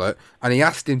toilet, and he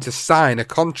asked him to sign a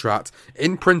contract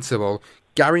in principle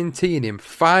guaranteeing him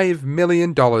 $5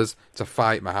 million to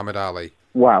fight Muhammad Ali.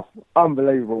 Wow,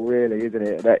 unbelievable, really, isn't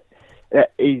it? That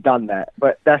he's done that.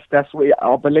 But that's what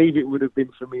I believe it would have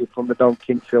been for me from the Don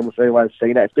King film, if anyone's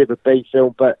seen that. It's a bit of a B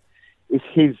film, but it's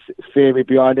his theory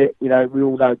behind it. You know, we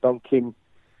all know Don King,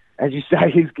 as you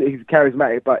say, he's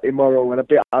charismatic but immoral and a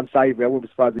bit unsavoury. I wouldn't be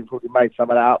surprised if he probably made some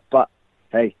of that up. But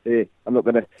hey, I'm not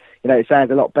going to, it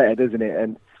sounds a lot better, doesn't it?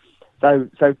 And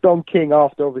so Don King,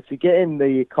 after obviously getting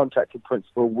the contract in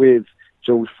principle with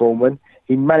George Foreman,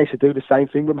 he managed to do the same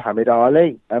thing with Muhammad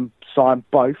Ali and sign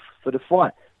both for the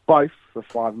fight. Both for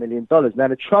 $5 million. Now,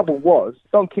 the trouble was,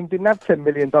 Don King didn't have $10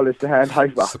 million to hand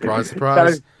over. Surprise,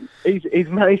 surprise. So he's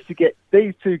managed to get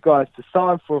these two guys to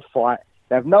sign for a fight.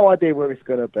 They have no idea where it's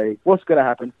going to be, what's going to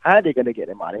happen, how they're going to get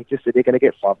the money, just that they're going to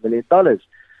get $5 million.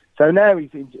 So now he's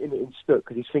in stuck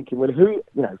because he's thinking, well,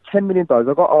 $10 million,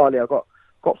 I've got Ali, I've got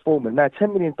Foreman. Now,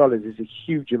 $10 million is a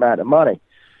huge amount of money.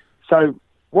 So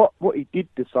what he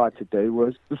did decide to do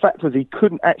was, the fact was he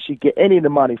couldn't actually get any of the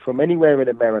money from anywhere in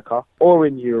America or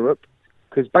in Europe,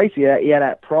 because basically he had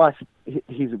outpriced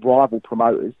his rival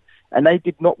promoters, and they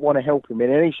did not want to help him in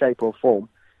any shape or form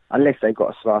unless they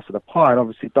got a slice of the pie. And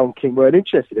obviously Don King weren't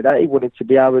interested in that. He wanted to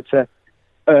be able to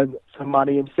earn some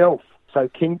money himself. So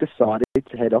King decided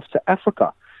to head off to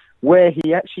Africa, where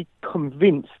he actually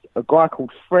convinced a guy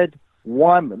called Fred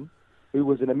Wyman, who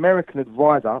was an American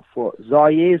advisor for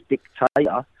Zaire's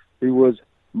dictator, who was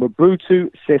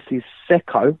Mobutu Sese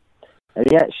Seko, and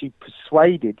he actually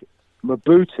persuaded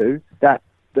Mobutu that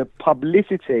the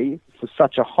publicity for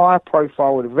such a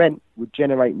high-profile event would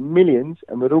generate millions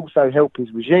and would also help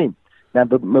his regime. Now,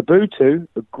 Mobutu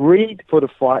agreed for the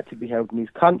fight to be held in his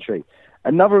country.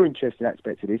 Another interesting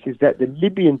aspect of this is that the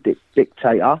Libyan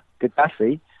dictator,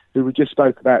 Gaddafi, who we just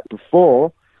spoke about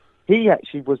before, he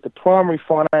actually was the primary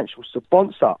financial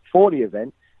sponsor for the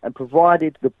event and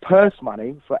provided the purse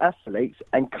money for athletes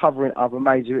and covering other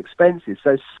major expenses.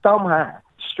 So somehow,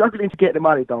 struggling to get the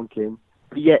money, Don King,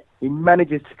 but yet he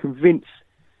manages to convince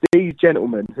these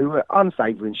gentlemen who were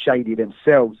unsavoury and shady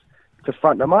themselves to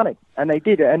front the money. And they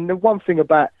did it. And the one thing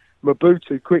about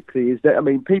Mobutu quickly is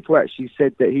that, people actually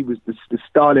said that he was the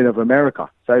Stalin of America.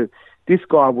 So this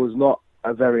guy was not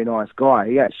a very nice guy.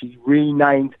 He actually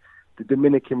renamed the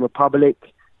Dominican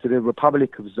Republic to the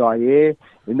Republic of Zaire.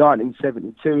 In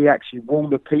 1972, he actually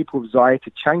warned the people of Zaire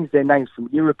to change their names from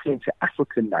European to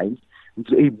African names.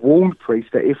 He warned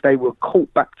priests that if they were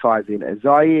caught baptizing a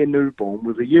Zaire newborn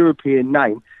with a European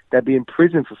name, they'd be in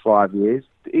prison for 5 years.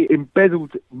 He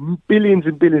embezzled billions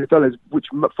and billions of dollars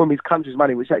from his country's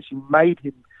money, which actually made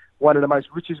him one of the most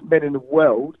richest men in the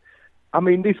world.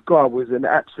 This guy was an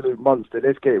absolute monster,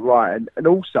 let's get it right. And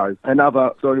also,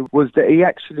 another story was that he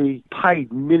actually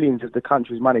paid millions of the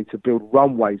country's money to build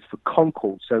runways for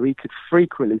Concorde, so he could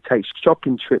frequently take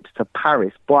shopping trips to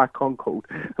Paris, buy Concorde,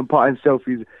 and buy himself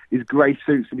his grey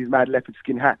suits and his mad leopard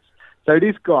skin hats. So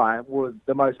this guy was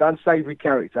the most unsavoury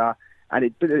character, and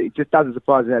it just doesn't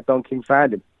surprise me that Don King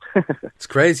found him. It's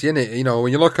crazy, isn't it?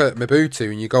 When you look at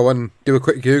Mobutu and you go and do a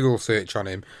quick Google search on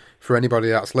him, for anybody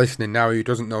that's listening now who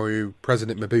doesn't know who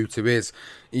President Mobutu is,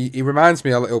 he reminds me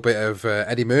a little bit of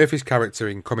Eddie Murphy's character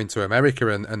in Coming to America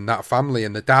and that family,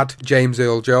 and the dad, James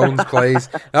Earl Jones, plays.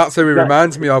 That's who he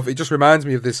reminds me of. It just reminds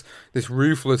me of this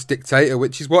ruthless dictator,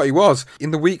 which is what he was.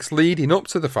 In the weeks leading up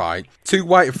to the fight, 2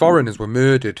 white foreigners were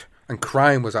murdered and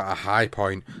crime was at a high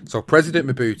point. So President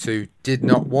Mobutu did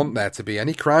not want there to be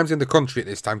any crimes in the country at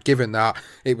this time, given that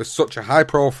it was such a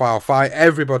high-profile fight.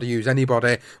 Everybody who's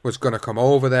anybody was going to come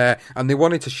over there, and they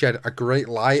wanted to shed a great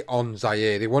light on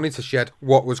Zaire. They wanted to shed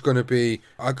what was going to be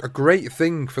a great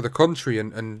thing for the country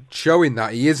and showing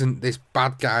that he isn't this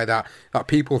bad guy that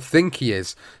people think he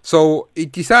is. So he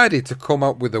decided to come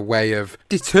up with a way of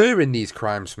deterring these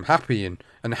crimes from happening.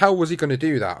 And how was he going to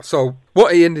do that? So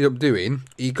what he ended up doing,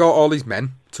 he got all his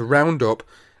men to round up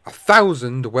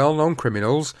 1,000 well-known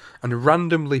criminals and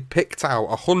randomly picked out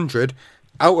 100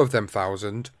 out of them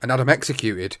 1,000 and had them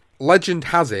executed. Legend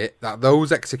has it that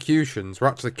those executions were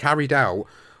actually carried out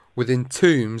within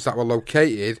tombs that were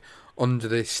located under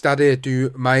the Stade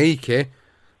du Maïke,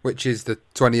 which is the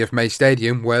 20th May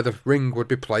Stadium where the ring would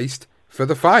be placed for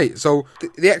the fight. So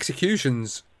the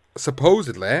executions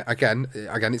supposedly, again,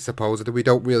 it's supposedly, we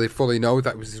don't really fully know if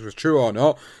this was true or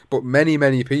not, but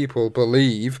many people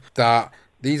believe that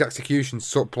these executions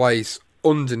took place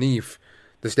underneath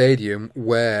the stadium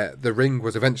where the ring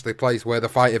was eventually placed, where the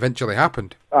fight eventually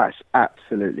happened. That's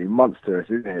absolutely monstrous,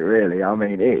 isn't it, really? I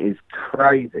mean, it is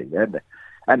crazy.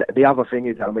 And the other thing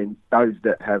is, I mean, those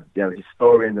that have,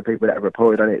 historians and people that have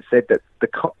reported on it said that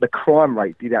the crime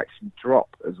rate did actually drop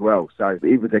as well. So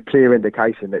it was a clear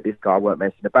indication that this guy weren't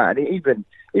messing about. And even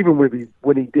with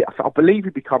when he did, I believe he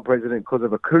became president because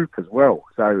of a coup as well.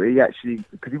 So he actually,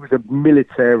 because he was a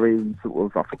military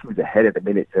sort of, I think he was the head of the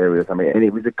military or something, and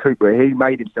it was a coup where he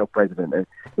made himself president, and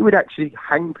he would actually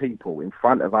hang people in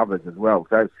front of others as well.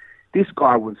 So this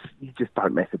guy you just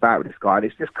don't mess about with this guy. And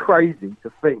it's just crazy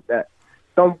to think that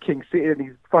Don King sitting in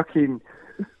his fucking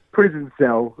prison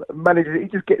cell, he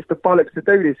just gets the bollocks to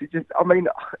do this. I mean,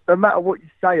 no matter what you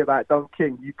say about Don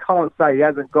King, you can't say he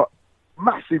hasn't got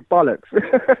massive bollocks.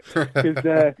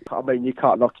 Because, I mean, you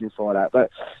can't knock him for that.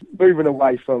 But moving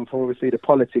away from obviously the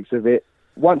politics of it,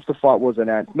 once the fight was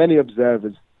announced, many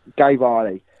observers gave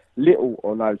Ali little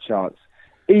or no chance.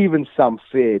 Even some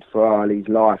feared for Ali's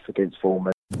life against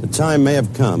Foreman. The time may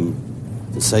have come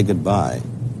to say goodbye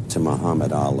to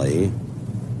Muhammad Ali,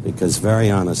 because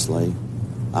very honestly,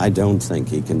 I don't think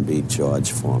he can beat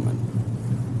George Foreman.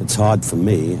 It's hard for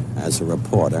me, as a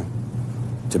reporter,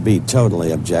 to be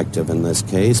totally objective in this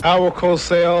case. Howard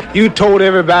Cosell, you told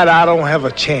everybody I don't have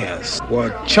a chance.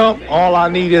 Well, chump, all I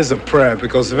need is a prayer,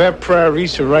 because if that prayer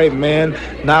reached the right man,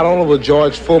 not only will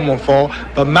George Foreman fall,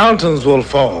 but mountains will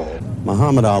fall.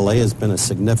 Muhammad Ali has been a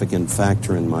significant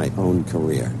factor in my own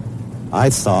career. I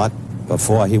thought,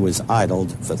 before he was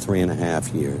idled for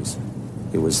 3.5 years,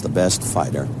 he was the best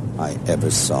fighter I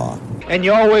ever saw. And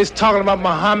you're always talking about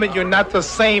Muhammad, you're not the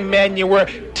same man you were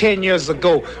 10 years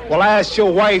ago. Well, I asked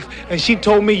your wife, and she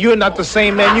told me you're not the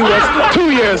same man you were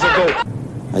 2 years ago.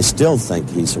 I still think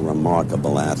he's a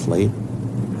remarkable athlete,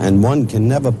 and one can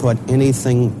never put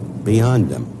anything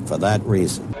beyond him for that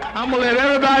reason. I'm going to let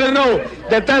everybody know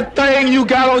that thing you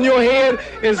got on your head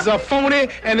is a phony,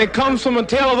 and it comes from a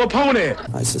tail of a pony.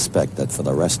 I suspect that for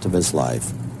the rest of his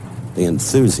life, the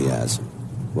enthusiasm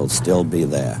will still be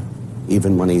there.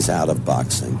 Even when he's out of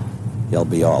boxing, he'll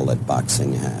be all that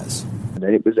boxing has. And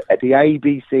it was the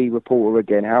ABC reporter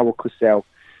again, Howard Cosell,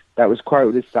 that was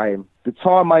quoted as saying, "The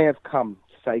time may have come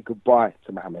to say goodbye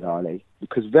to Muhammad Ali,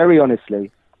 because very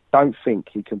honestly, don't think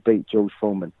he can beat George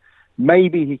Foreman.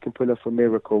 Maybe he can pull off a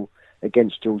miracle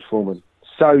against George Foreman.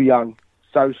 So young,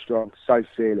 so strong, so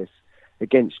fearless.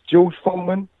 Against George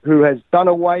Foreman, who has done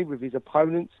away with his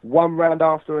opponents one round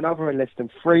after another in less than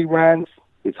 3 rounds,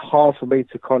 it's hard for me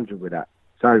to conjure with that."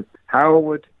 So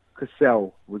Howard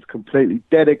Cosell was completely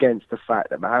dead against the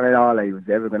fact that Muhammad Ali was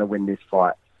ever going to win this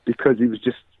fight, because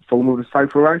Foreman was so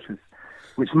ferocious,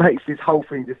 which makes this whole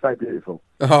thing just so beautiful.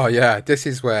 Oh yeah, this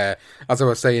is where, as I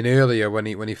was saying earlier, when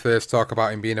he first talked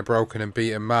about him being a broken and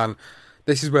beaten man,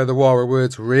 this is where the War of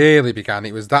Words really began.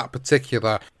 It was that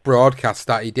particular broadcast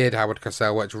that he did, Howard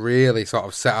Cosell, which really sort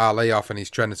of set Ali off in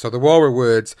his trend. So the War of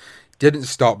Words didn't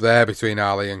stop there between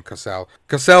Ali and Cosell.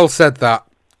 Cosell said that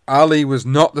Ali was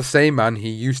not the same man he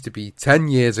used to be 10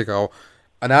 years ago,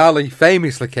 and Ali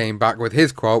famously came back with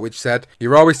his quote, which said,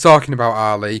 "You're always talking about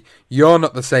Ali, you're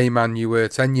not the same man you were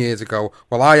 10 years ago.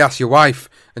 Well, I asked your wife,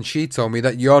 and she told me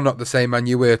that you're not the same man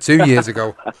you were 2 years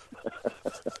ago."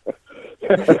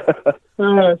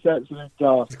 That's absolute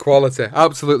gas. Quality,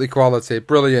 absolutely quality,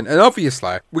 brilliant. And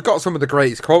obviously, we got some of the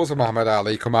greatest quotes of Muhammad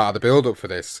Ali come out of the build-up for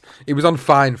this. He was on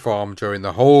fine form during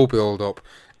the whole build-up,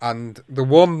 and the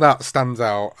one that stands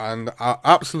out, and I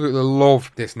absolutely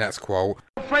love this next quote.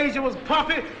 Frazier was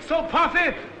puffy, so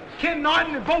puffy, Ken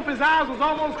Norton, and both his eyes was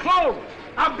almost closed.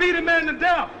 I beat him man to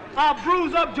death. I'll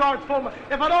bruise up George Foreman.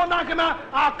 If I don't knock him out,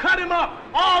 I'll cut him up.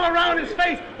 All around his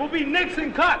face will be nicks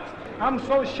and cuts. I'm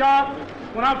so sharp,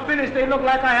 when I finish, they look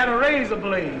like I had a razor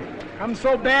blade. I'm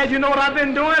so bad, you know what I've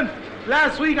been doing?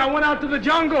 Last week, I went out to the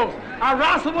jungles. I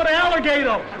wrestled with an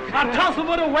alligator. I tussled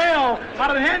with a whale. I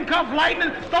done handcuffed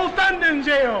lightning, throw thunder in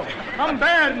jail. I'm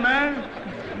bad, man.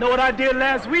 Know what I did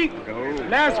last week?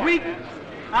 Last week,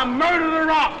 I murdered a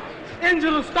rock,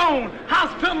 injured a stone,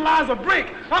 hospitalized a brick.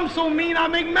 I'm so mean, I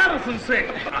make medicine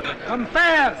sick. I'm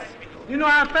fast. You know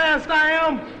how fast I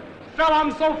am? Fella,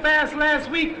 I'm so fast last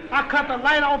week, I cut the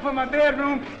light off in my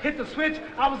bedroom, hit the switch,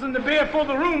 I was in the bed before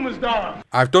the room was dark.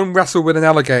 I've done wrestle with an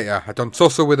alligator, I've done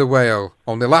tussle with a whale.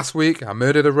 Only last week, I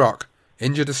murdered a rock,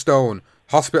 injured a stone,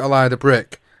 hospitalized a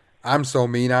brick. I'm so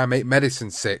mean, I make medicine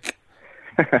sick.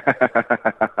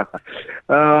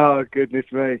 Oh, goodness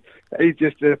me. He's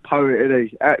just a poet, isn't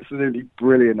he? Absolutely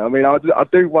brilliant. I mean, I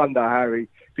do wonder, Harry,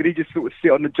 did he just sort of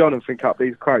sit on the john and think up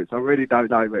these quotes? I really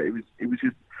don't know, but it was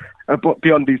just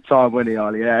beyond his time, wasn't he,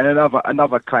 Ali? Yeah. And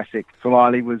another classic from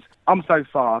Ali was, I'm so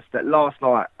fast that last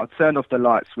night I turned off the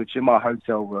light switch in my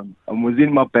hotel room and was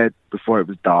in my bed before it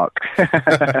was dark.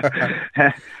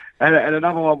 And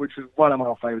another one, which was one of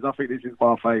my favourites, I think this is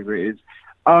my favourite, is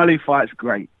Ali fights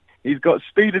great. He's got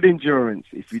speed and endurance.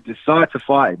 If you decide to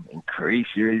fight him, increase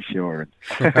your insurance.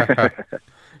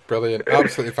 Brilliant,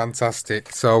 absolutely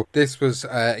fantastic. So this was,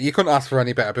 you couldn't ask for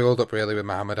any better build-up really with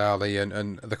Muhammad Ali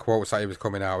and the quotes that he was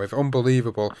coming out with.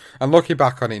 Unbelievable. And looking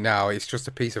back on it now, it's just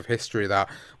a piece of history that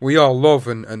we all love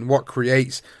and what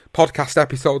creates podcast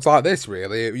episodes like this,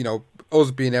 really. You know, us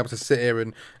being able to sit here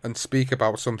and speak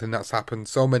about something that's happened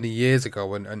so many years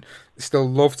ago and still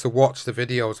love to watch the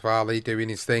videos of Ali doing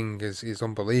his thing is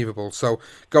unbelievable. So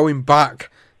going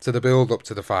back to the build-up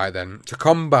to the fight then, to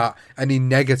combat any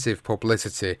negative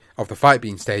publicity of the fight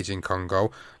being staged in Congo,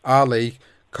 Ali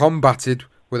combated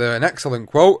with an excellent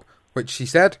quote, which he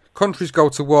said, "Countries go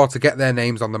to war to get their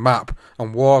names on the map,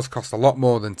 and wars cost a lot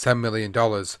more than $10 million.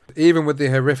 Even with the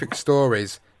horrific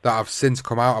stories that have since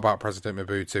come out about President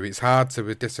Mobutu, it's hard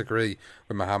to disagree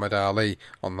with Muhammad Ali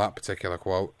on that particular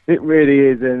quote." It really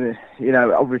is, and you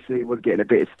know, obviously he was getting a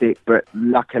bit of stick, but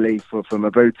luckily for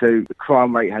Mobutu, the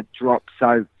crime rate had dropped,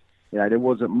 so you know there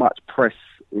wasn't much press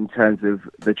in terms of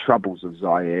the troubles of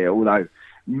Zaire, although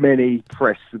many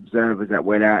press observers that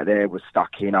went out there were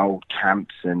stuck in old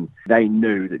camps and they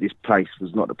knew that this place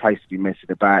was not the place to be messing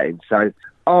about in. So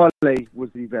Ali was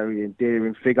a very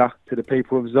endearing figure to the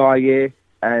people of Zaire,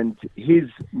 and his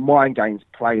mind games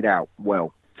played out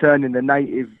well, turning the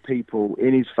native people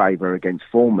in his favour against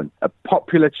Foreman. A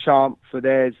popular chant for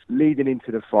theirs leading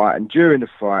into the fight and during the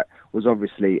fight was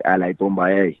obviously Ale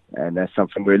Boumaier, and that's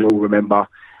something we'll all remember,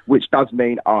 which does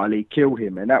mean Ali kill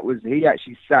him. And that was, he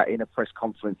actually sat in a press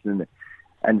conference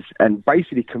and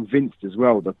basically convinced as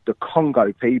well the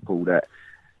Congo people that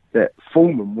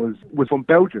Foreman was from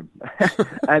Belgium.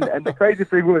 and the crazy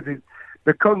thing was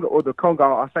the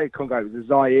Congo, I say Congo, it was the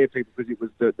Zaire people because it was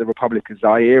the Republic of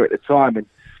Zaire at the time,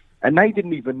 and they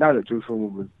didn't even know that George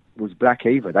Foreman was black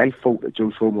either. They thought that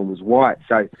George Foreman was white.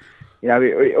 So, you know,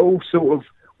 it all sort of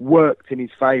worked in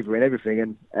his favour and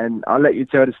everything, and I'll let you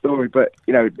tell the story, but,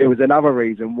 you know, there was another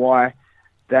reason why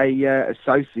they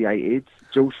associated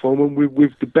George Foreman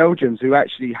with the Belgians, who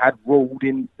actually had ruled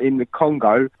in the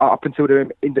Congo up until their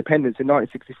independence in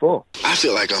 1964. I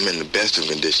feel like I'm in the best of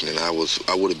condition, and I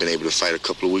would have been able to fight a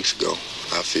couple of weeks ago,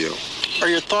 I feel. Are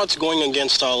your thoughts going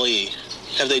against Ali?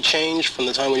 Have they changed from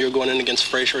the time when you were going in against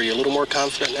Frazier? Are you a little more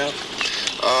confident now?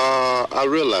 I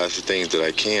realize the things that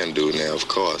I can do now, of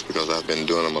course, because I've been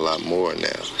doing them a lot more now.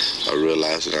 I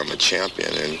realize that I'm a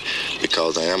champion, and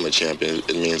because I am a champion,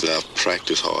 it means that I've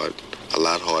practiced hard, a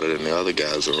lot harder than the other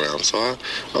guys around. So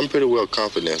I'm pretty well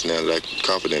confident now that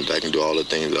I can do all the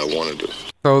things that I want to do.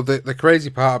 So the crazy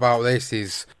part about this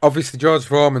is, obviously George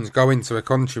Foreman's going to a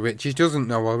country which he doesn't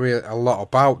know a lot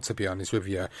about, to be honest with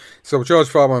you. So George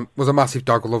Foreman was a massive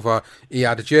dog lover. He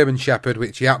had a German Shepherd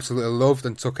which he absolutely loved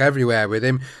and took everywhere with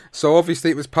him. So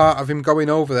obviously it was part of him going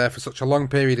over there for such a long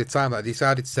period of time that he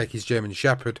decided to take his German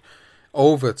Shepherd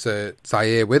over to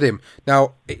Zaire with him.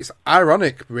 Now, it's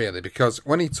ironic, really, because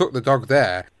when he took the dog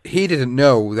there, he didn't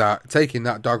know that taking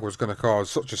that dog was going to cause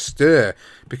such a stir,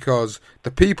 because the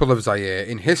people of Zaire,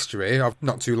 in history, of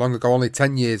not too long ago, only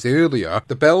 10 years earlier,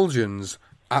 the Belgians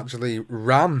actually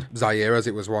ran Zaire, as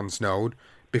it was once known,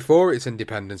 before its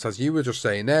independence, as you were just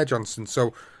saying there, Johnson.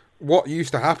 So what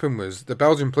used to happen was the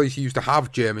Belgian police used to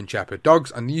have German Shepherd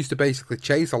dogs, and they used to basically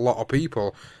chase a lot of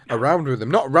people around with them.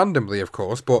 Not randomly, of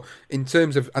course, but in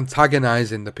terms of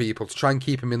antagonising the people, to try and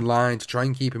keep them in line, to try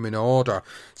and keep them in order.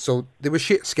 So they were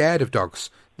shit scared of dogs.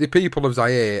 The people of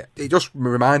Zaire, it just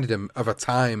reminded them of a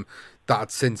time that had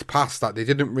since passed that they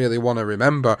didn't really want to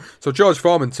remember. So George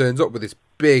Foreman turns up with this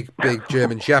big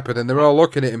German Shepherd, and they're all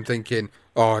looking at him thinking,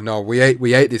 oh no, we hate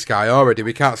this guy already,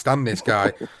 we can't stand this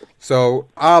guy. So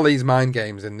Ali's mind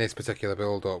games in this particular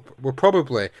build-up were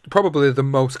probably the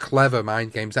most clever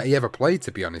mind games that he ever played,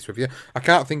 to be honest with you. I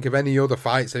can't think of any other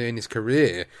fights in his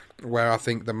career where I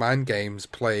think the mind games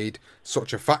played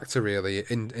such a factor, really,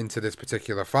 into this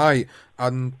particular fight.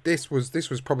 And this was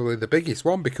probably the biggest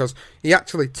one, because he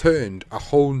actually turned a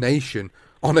whole nation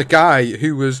on a guy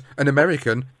who was an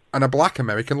American, and a black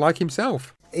American like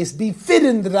himself. It's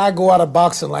befitting that I go out of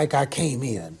boxing like I came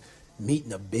in,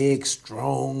 meeting a big,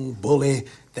 strong bully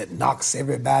that knocks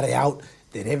everybody out,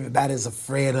 that everybody's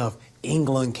afraid of.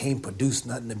 England can't produce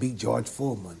nothing to beat George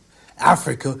Foreman.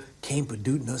 Africa can't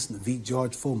produce nothing to beat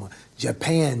George Foreman.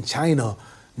 Japan, China,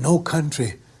 no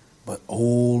country but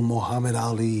old Muhammad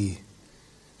Ali.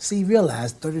 See,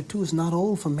 realize 32 is not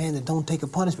old for a man that don't take a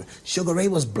punishment. Sugar Ray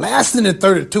was blasting at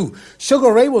 32.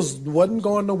 Sugar Ray wasn't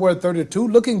going nowhere at 32,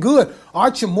 looking good.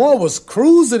 Archie Moore was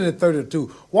cruising at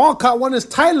 32. Walcott won his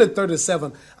title at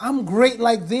 37. I'm great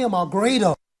like them, or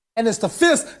greater. And it's the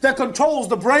fist that controls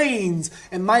the brains.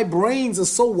 And my brains are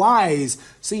so wise.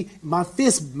 See, my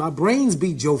brains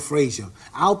beat Joe Frazier.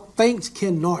 Out-thinks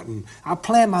Ken Norton. I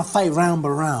plan my fight round by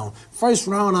round. First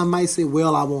round, I might say,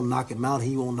 well, I won't knock him out.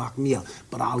 He won't knock me out.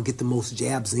 But I'll get the most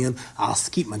jabs in. I'll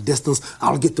keep my distance.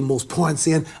 I'll get the most points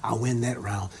in. I'll win that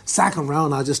round. Second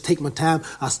round, I'll just take my time.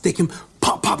 I'll stick him.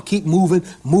 Pop, pop, keep moving.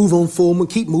 Move on Foreman.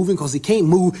 Keep moving because he can't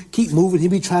move. Keep moving. He'll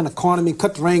be trying to corner me,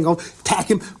 cut the ring off, tack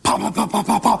him. Pop, pop, pop, pop,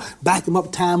 pop, pop. Back him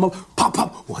up, tie him up. Pop,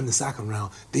 pop. Won the second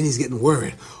round. Then he's getting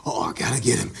worried. Oh, I gotta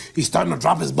get him. He's starting to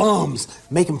drop his bombs.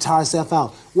 Make him tire himself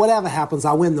out. Whatever happens,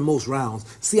 I win the most rounds.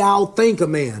 See, I'll think a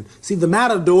man. See, the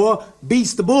Matador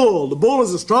beats the bull. The bull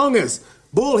is the strongest.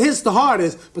 Bull hits the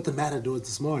hardest, but the Matador is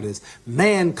the smartest.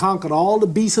 Man conquered all the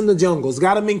beasts in the jungles,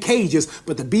 got them in cages,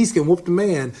 but the beast can whoop the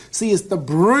man. See, it's the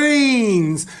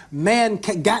brains. Man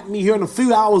got me here in a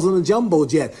few hours on a jumbo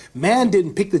jet. Man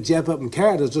didn't pick the jet up and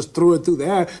carry it, just threw it through the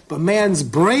air, but man's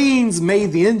brains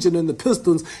made the engine and the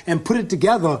pistons and put it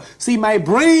together. See, my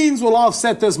brains will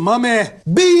offset this mummy.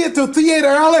 Be at the theater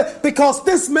early, because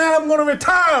this man I'm going to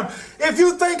retire him. If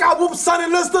you think I whoop Sonny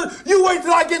Liston, you wait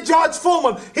till I get George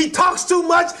Foreman. He talks too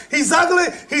much, he's ugly,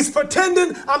 he's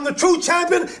pretending I'm the true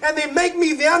champion, and they make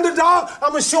me the underdog.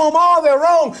 I'm going to show them all they're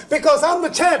wrong, because I'm the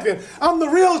champion. I'm the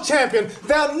real champion.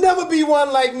 There'll never be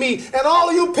one like me. And all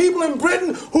of you people in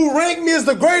Britain who rank me as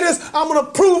the greatest, I'm going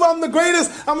to prove I'm the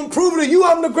greatest. I'm going to prove to you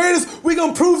I'm the greatest. We're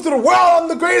going to prove to the world I'm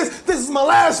the greatest. This is my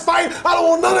last fight. I don't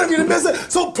want none of you to miss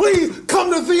it. So please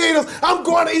come to the theaters. I'm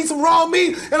going to eat some raw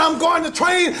meat, and I'm going to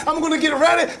train. I'm going to get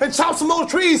ready and chop some more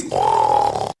trees.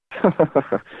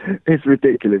 It's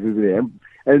ridiculous, isn't it?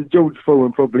 And George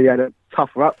Foreman probably had a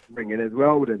tougher upbringing as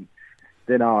well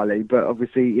than Ali. But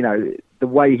obviously, you know, the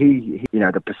way he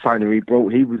the persona he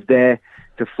brought, he was there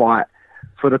to fight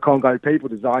for the Congo people,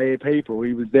 the Zaire people.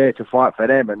 He was there to fight for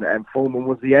them, and Foreman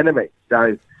was the enemy.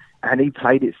 So, and he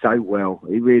played it so well.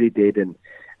 He really did. And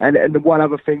the one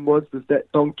other thing was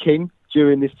that Don King,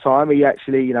 during this time, he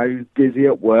actually, he was busy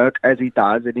at work, as he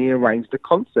does, and he arranged a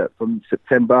concert from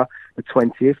September the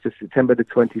 20th to September the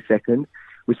 22nd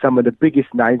with some of the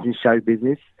biggest names in show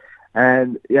business.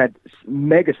 And he had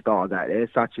megastars out there,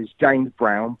 such as James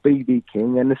Brown, B.B.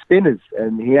 King, and the Spinners.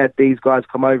 And he had these guys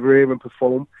come over here and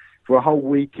perform for a whole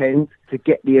weekend to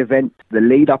get the event, the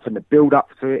lead up and the build up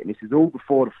to it. And this is all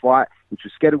before the fight, which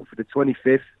was scheduled for the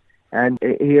 25th. And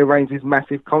he arranged this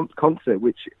massive concert,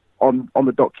 which on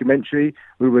the documentary,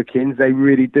 We Were Kings, they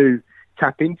really do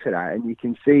tap into that. And you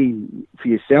can see for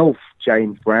yourself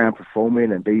James Brown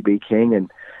performing and B.B. King.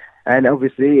 And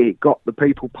obviously it got the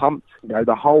people pumped,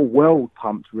 the whole world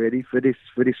pumped really for this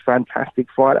fantastic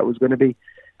fight that was going to be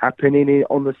happening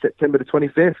on the September the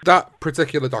 25th. That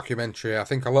particular documentary, I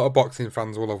think a lot of boxing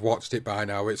fans will have watched it by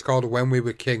now. It's called When We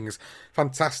Were Kings.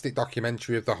 Fantastic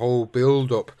documentary of the whole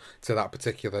build-up to that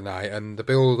particular night, and the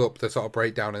build-up, the sort of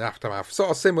breakdown and aftermath. Sort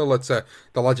of similar to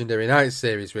the Legendary Nights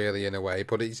series, really, in a way,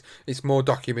 but it's more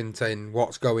documenting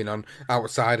what's going on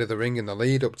outside of the ring and the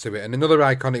lead-up to it. And another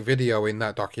iconic video in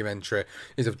that documentary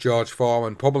is of George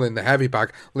Foreman pummeling the heavy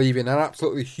bag, leaving an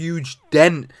absolutely huge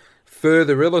dent,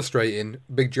 further illustrating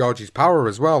Big George's power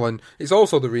as well. And it's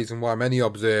also the reason why many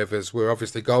observers were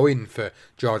obviously going for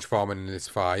George Foreman in this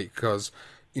fight, because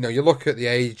you look at the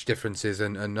age differences,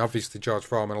 and obviously George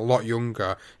Foreman a lot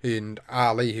younger, and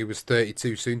Ali, who was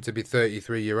 32, soon to be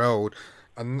 33-year-old,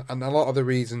 and a lot of the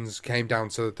reasons came down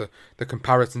to the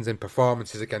comparisons in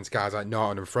performances against guys like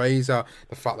Norton and Fraser,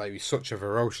 the fact that he was such a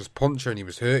ferocious puncher and he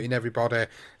was hurting everybody.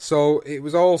 So it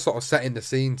was all sort of setting the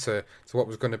scene to what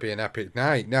was going to be an epic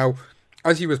night. Now,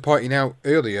 as you was pointing out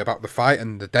earlier about the fight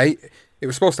and the date, it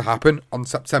was supposed to happen on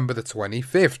September the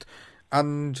 25th.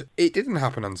 And it didn't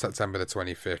happen on September the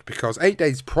 25th, because 8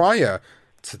 days prior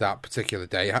to that particular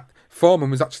day,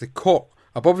 Foreman was actually cut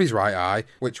above his right eye,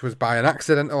 which was by an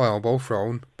accidental elbow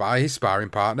thrown by his sparring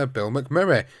partner Bill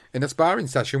McMurray in a sparring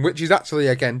session, which is actually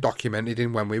again documented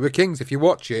in When We Were Kings. If you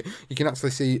watch it, you can actually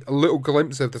see a little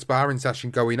glimpse of the sparring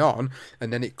session going on,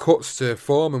 and then it cuts to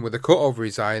Foreman with a cut over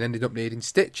his eye and ended up needing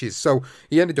stitches. So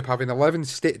he ended up having 11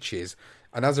 stitches,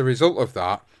 and as a result of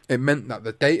that, it meant that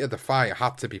the date of the fight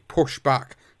had to be pushed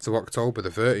back to October the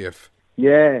 30th.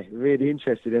 Yeah, really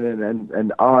interested in it.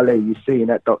 And Ali, you see in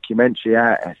that documentary,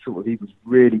 he was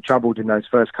really troubled in those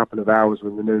first couple of hours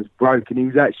when the news broke, and he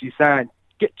was actually saying,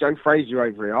 get Joe Frazier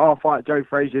over here. I'll fight Joe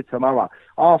Frazier tomorrow.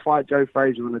 I'll fight Joe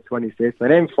Frazier on the 25th, and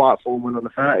then fight Foreman on the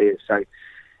 30th. So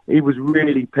he was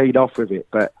really peed off with it.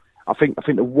 But I think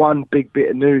the one big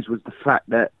bit of news was the fact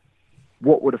that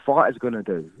what were the fighters going to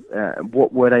do?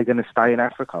 What were they going to stay in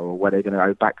Africa, or were they going to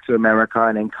go back to America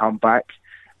and then come back?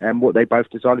 And what they both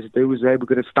decided to do was they were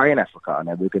going to stay in Africa and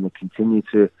they were going to continue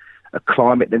to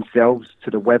acclimate themselves to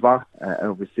the weather,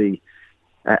 obviously,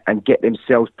 and get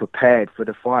themselves prepared for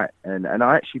the fight. And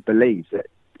I actually believe that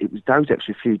it was those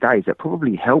extra few days that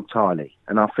probably helped Ali.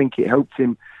 And I think it helped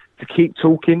him to keep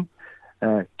talking,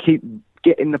 keep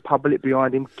getting the public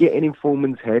behind him, getting in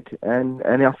Foreman's head. And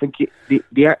I think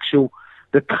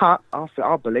the cut,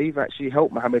 I believe, actually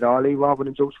helped Muhammad Ali rather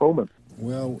than George Foreman.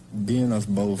 Well, being us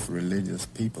both religious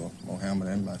people, Muhammad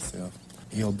and myself,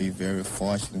 he'll be very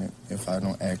fortunate if I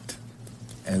don't act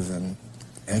as an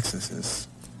exorcist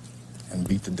and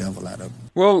beat the devil out of him.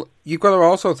 Well, you've got to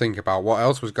also think about what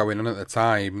else was going on at the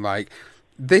time. Like,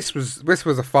 this was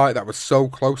a fight that was so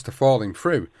close to falling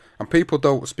through. And people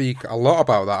don't speak a lot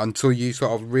about that until you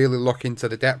sort of really look into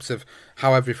the depths of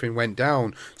how everything went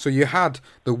down. So you had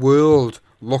the world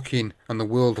looking and the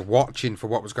world watching for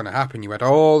what was going to happen. You had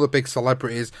all the big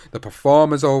celebrities, the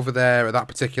performers over there at that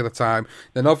particular time.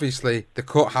 Then obviously the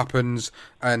cut happens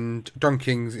and Don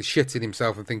King is shitting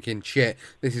himself and thinking, shit,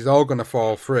 this is all going to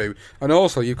fall through. And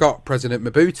also you've got President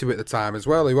Mobutu at the time as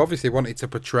well, who obviously wanted to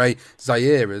portray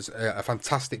Zaire as a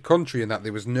fantastic country and that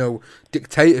there was no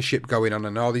dictatorship going on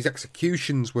and all these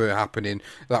executions were happening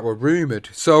that were rumoured.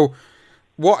 So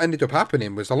what ended up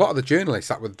happening was a lot of the journalists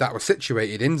that were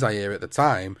situated in Zaire at the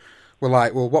time were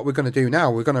like, well, what we're going to do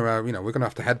now? We're going to, we're going to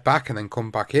have to head back and then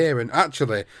come back here. And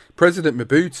actually, President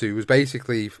Mobutu was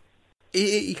basically,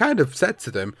 he kind of said to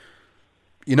them,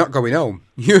 "You're not going home.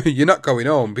 You're not going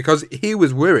home," because he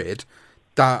was worried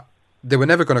that they were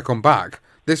never going to come back.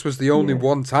 This was the only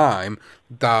one time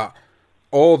that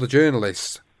all the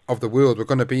journalists of the world were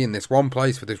going to be in this one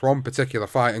place for this one particular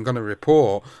fight and going to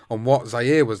report on what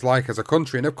Zaire was like as a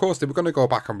country. And of course they were going to go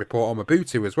back and report on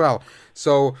Mobutu as well.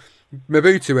 So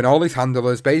Mobutu and all his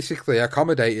handlers basically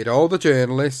accommodated all the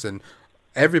journalists and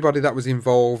everybody that was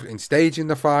involved in staging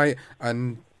the fight,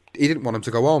 and he didn't want them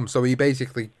to go home, so he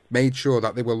basically made sure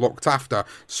that they were looked after.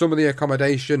 Some of the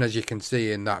accommodation, as you can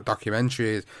see in that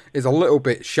documentary, is a little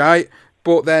bit shite,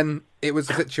 but then it was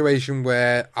a situation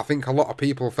where I think a lot of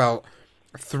people felt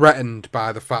threatened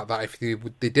by the fact that if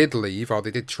they did leave, or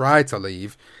they did try to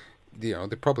leave, they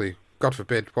probably, God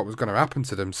forbid, what was going to happen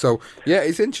to them. So yeah,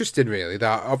 it's interesting really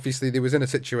that obviously they was in a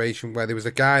situation where there was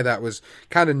a guy that was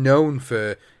kind of known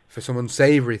for some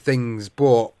unsavoury things,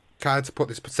 but kind of to put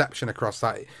this perception across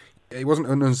that it wasn't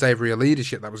an unsavoury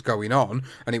leadership that was going on,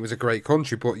 and it was a great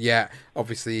country, but yet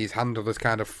obviously his handlers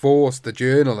kind of forced the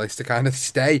journalists to kind of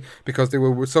stay because they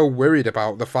were so worried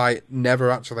about the fight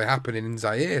never actually happening in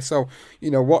Zaire. So,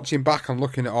 watching back and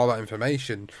looking at all that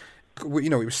information, it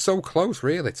was so close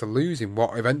really to losing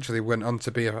what eventually went on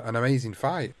to be an amazing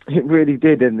fight. It really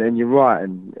did, and you're right,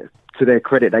 and to their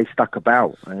credit, they stuck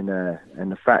about, and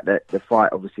the fact that the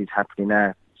fight obviously is happening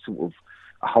now sort of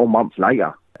a whole month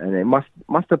later, and it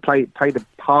must have played a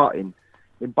part in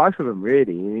both of them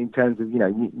really, in terms of,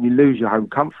 you lose your home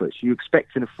comforts. You're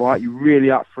expecting a fight, you're really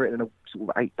up for it, and sort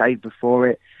of 8 days before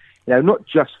it, not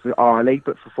just for Ali,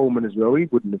 but for Foreman as well. He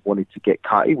wouldn't have wanted to get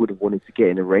cut, he would have wanted to get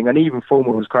in the ring, and even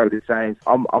Foreman was quoted saying,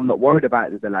 I'm not worried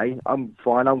about the delay, I'm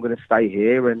fine, I'm going to stay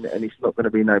here, and it's not going to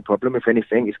be no problem. If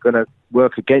anything, it's going to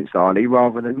work against Ali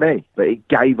rather than me. But it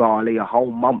gave Ali a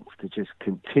whole month to just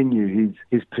continue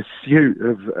his pursuit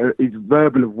of his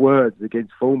verbal of words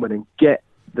against Foreman and get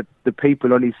the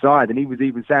people on his side. And he was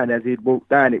even saying as he'd walked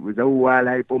down, it was, "Oh,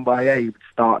 allez, Bombay," he would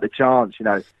start the chant,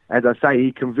 As I say,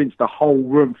 he convinced a whole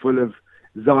room full of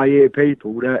Zaire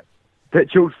people that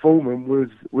George Foreman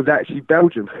was actually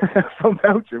Belgium, from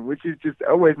Belgium, which is just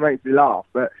always makes me laugh.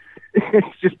 But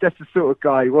it's just, that's the sort of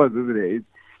guy he was, isn't it?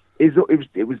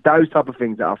 It was those type of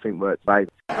things that I think worked, babe.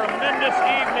 Tremendous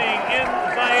evening in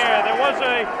Zaire. There was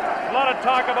a lot of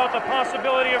talk about the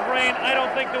possibility of rain. I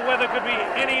don't think the weather could be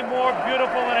any more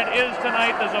beautiful than it is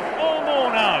tonight. There's a full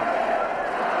moon out.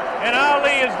 And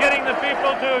Ali is getting the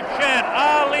people to chant,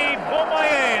 "Ali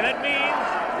Boumaier." That means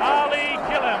Ali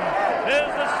kill him.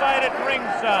 There's the sight at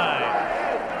ringside.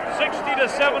 60 to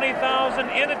 70,000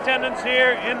 in attendance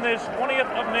here in this 20th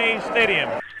of May stadium.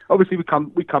 Obviously, we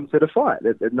come to the fight,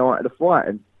 the night of the fight,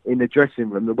 and in the dressing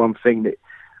room, the one thing that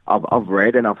I've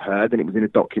read and I've heard, and it was in a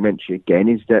documentary again,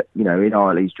 is that, in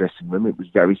Ali's dressing room, it was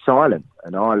very silent,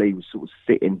 and Ali was sort of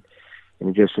sitting in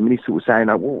the dressing room, and he's sort of saying,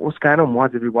 like, what's going on? Why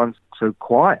is everyone so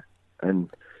quiet? And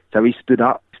so he stood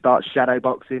up, starts shadow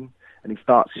boxing, and he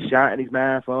starts shouting his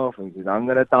mouth off, and he says, I'm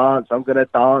going to dance, I'm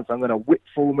going to whip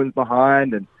Foreman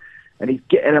behind, and and he's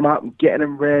getting them up and getting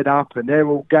them reared up, and they're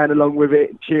all going along with it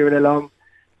and cheering along.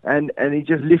 And he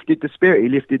just lifted the spirit, he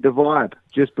lifted the vibe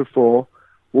just before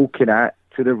walking out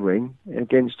to the ring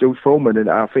against George Foreman. And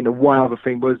I think the one other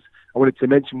thing I wanted to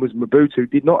mention was Mobutu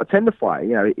did not attend the fight.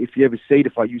 You know, if you ever see the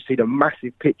fight, you see the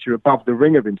massive picture above the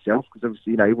ring of himself, because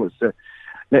obviously, you know, he wants to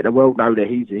let the world know that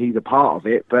he's a part of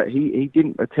it. But he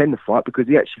didn't attend the fight because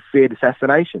he actually feared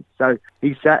assassination. So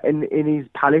he sat in his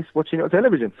palace watching it on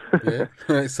television. Yeah,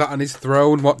 he sat on his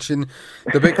throne watching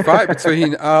the big fight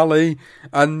between Ali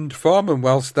and Foreman,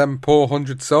 whilst them poor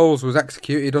 100 souls was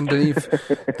executed underneath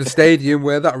the stadium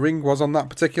where that ring was on that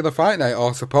particular fight night,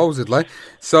 or supposedly.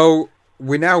 So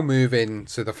we now move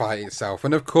into the fight itself,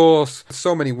 and of course,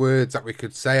 so many words that we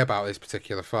could say about this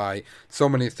particular fight, so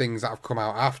many things that have come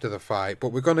out after the fight,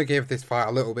 but we're going to give this fight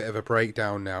a little bit of a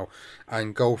breakdown now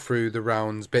and go through the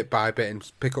rounds bit by bit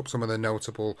and pick up some of the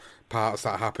notable parts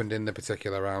that happened in the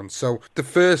particular round. So the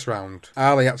first round,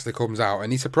 Ali actually comes out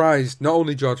and he surprised not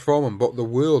only George Foreman but the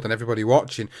world and everybody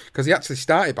watching, because he actually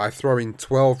started by throwing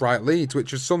 12 right leads,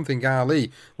 which was something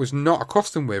Ali was not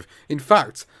accustomed with. In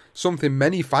fact, something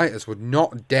many fighters would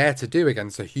not dare to do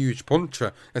against a huge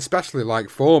puncher, especially like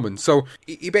Foreman. So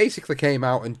he basically came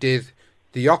out and did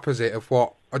the opposite of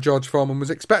what a George Foreman was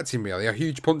expecting, really. A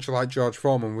huge puncher like George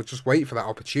Foreman would just wait for that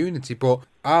opportunity, but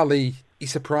Ali, he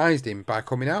surprised him by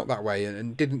coming out that way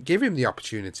and didn't give him the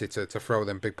opportunity to throw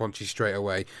them big punches straight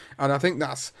away. And I think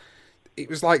it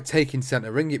was like taking centre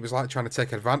ring. It was like trying to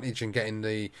take advantage and getting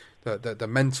the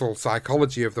mental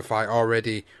psychology of the fight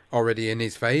already in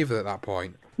his favour at that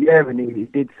point. Yeah, and he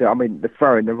did so. I mean, the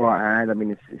throwing the right hand, I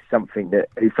mean, it's something that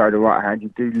if you throw the right hand,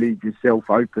 you do leave yourself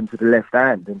open to the left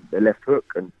hand and the left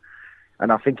hook. And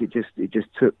I think it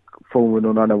just took Foreman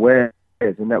on unawares.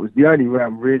 And that was the only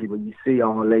round, really, when you see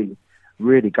Ali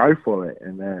really go for it.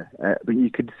 And but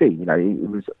you could see, you know, it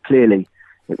was clearly...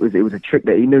 It was a trick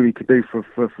that he knew he could do for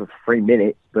 3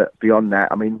 minutes, but beyond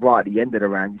that, I mean, right at the end of the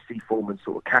round, you see Foreman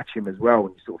sort of catch him as well,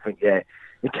 and you sort of think, yeah,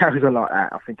 it carries on like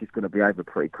that, I think it's going to be over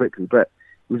pretty quickly. But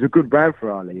it was a good round for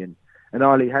Ali, and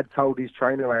Ali had told his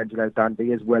trainer, Angelo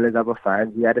Dundee, as well as other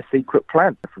fans, he had a secret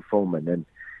plan for Foreman.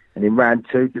 And in round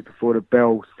 2, just before the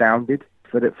bell sounded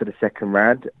for the second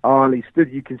round, Ali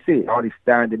stood, you can see it, Ali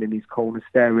standing in his corner,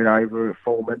 staring over at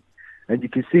Foreman, and you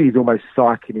can see he's almost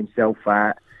psyching himself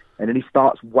out. And then he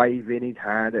starts waving his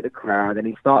hand at the crowd, and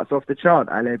he starts off the chant,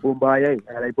 Allez Boumbaye,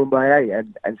 Allez Boumbaye,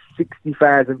 and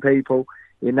 60,000 people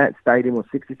in that stadium, or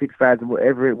 66,000,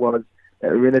 whatever it was,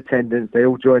 that were in attendance, they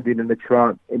all joined in the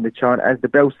chant as the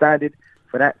bell sounded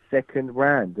for that second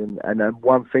round. And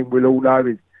one thing we'll all know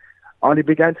is Ali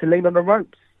began to lean on the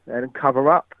ropes and cover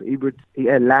up. He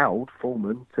allowed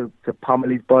Foreman to pummel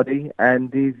his body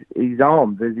and his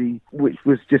arms, which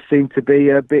was just seemed to be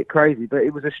a bit crazy. But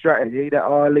it was a strategy that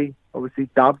Ali obviously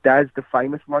dubbed as the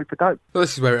famous rope-a-dope. Well,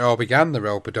 this is where it all began, the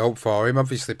rope-a-dope for him.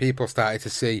 Obviously, people started to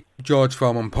see George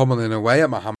Foreman pummeling away at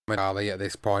Muhammad Ali at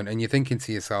this point, and you're thinking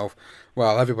to yourself,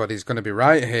 well, everybody's going to be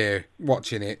right here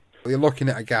watching it. You're looking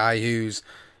at a guy he's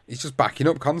just backing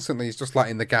up constantly. He's just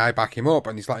letting the guy back him up,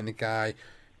 and he's letting the guy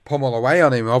pummel away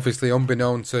on him, obviously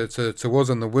unbeknown to us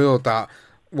and the world, that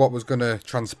what was going to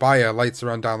transpire later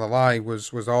on down the line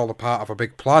was all a part of a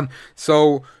big plan.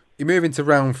 So you move into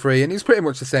round 3, and it's pretty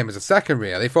much the same as the second,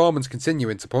 really. Foreman's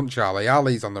continuing to punch Ali.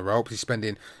 Ali's on the ropes. He's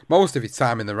spending most of his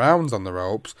time in the rounds on the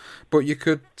ropes, but you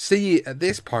could see at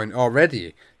this point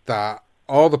already that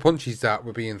all the punches that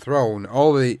were being thrown,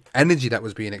 all the energy that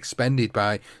was being expended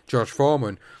by George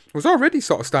Foreman was already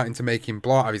sort of starting to make him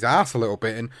blow out of his arse a little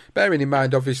bit. And bearing in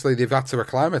mind, obviously, they've had to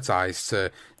acclimatise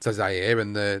to Zaire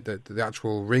and the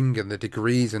actual ring and the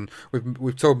degrees. And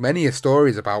we've told many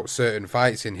stories about certain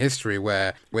fights in history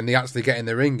where when they actually get in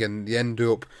the ring and they end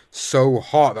up so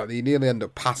hot that they nearly end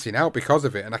up passing out because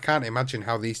of it. And I can't imagine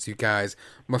how these two guys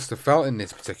must have felt in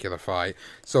this particular fight.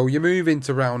 So you move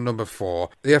into round number 4.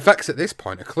 The effects at this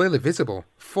point are clearly visible.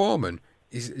 Foreman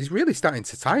He's really starting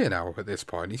to tire now at this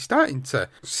point. He's starting to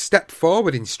step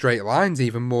forward in straight lines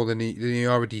even more than he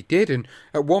already did. And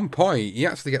at one point, he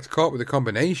actually gets caught with a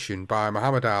combination by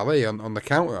Muhammad Ali on the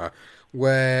counter,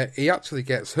 where he actually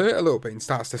gets hurt a little bit and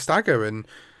starts to stagger. And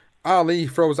Ali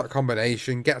throws that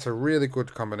combination, gets a really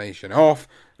good combination off,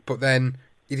 but then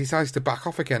he decides to back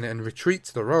off again and retreat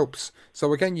to the ropes.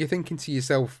 So again, you're thinking to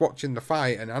yourself, watching the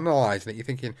fight and analysing it, you're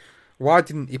thinking, why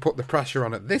didn't he put the pressure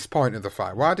on at this point of the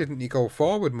fight? Why didn't he go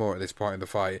forward more at this point of the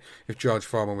fight if George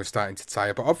Foreman was starting to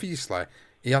tire? But obviously,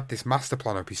 he had this master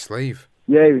plan up his sleeve.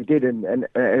 Yeah, he did, and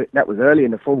that was early in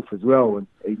the 4th as well. And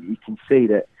you can see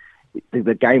that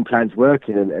the game plan's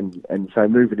working, and so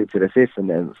moving into the 5th, and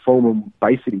then Foreman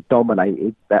basically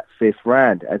dominated that 5th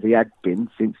round, as he had been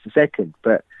since the 2nd.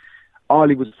 But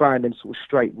Ali was throwing them sort of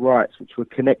straight rights, which were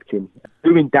connecting,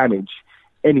 doing damage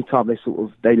anytime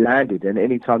they landed, and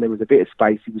anytime there was a bit of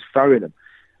space, he was throwing them.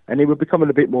 And they were becoming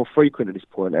a bit more frequent at this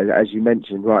point, as you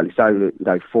mentioned, rightly so.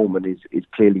 Foreman is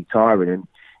clearly tiring, and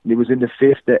it was in the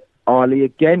fifth that Ali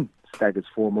again staggers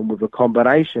Foreman with a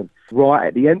combination right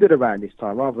at the end of the round this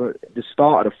time, rather at the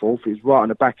start of the fourth. It was right on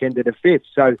the back end of the fifth.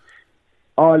 So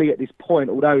Ali at this point,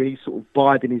 although he's sort of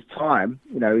biding his time,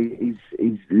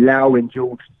 he's allowing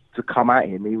George to come at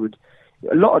him.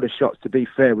 A lot of the shots, to be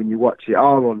fair, when you watch it,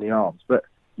 are on the arms, but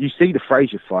you see the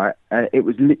Frazier fight, and it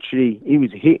was literally, he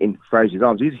was hitting Frazier's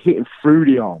arms. He was hitting through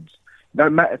the arms. No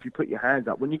matter if you put your hands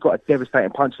up, when you've got a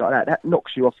devastating punch like that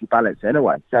knocks you off your balance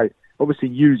anyway. So obviously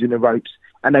using the ropes,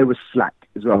 and they were slack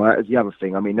as well. That was the other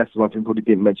thing. I mean, that's the one thing I probably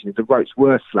didn't mention, is the ropes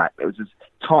were slack. It was as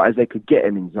tight as they could get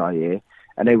them in Zaire,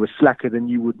 and they were slacker than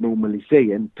you would normally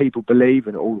see. And people believe,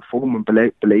 and all the Foreman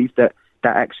believe, that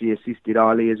actually assisted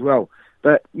Ali as well.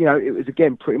 But, it was,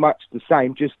 again, pretty much the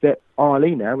same, just that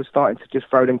Ali now was starting to just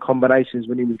throw them combinations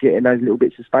when he was getting those little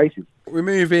bits of spaces. We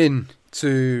move in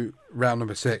to round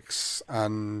number 6,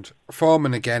 and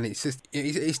Foreman, again,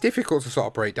 it's difficult to sort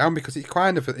of break down, because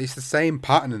it's the same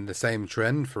pattern and the same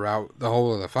trend throughout the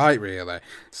whole of the fight, really.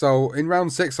 So in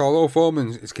round 6, although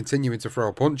Foreman is continuing to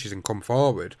throw punches and come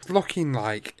forward, it's looking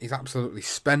like he's absolutely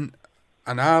spent,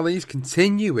 and Ali's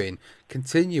continuing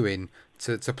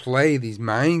to play these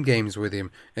mind games with him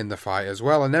in the fight as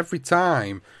well. And every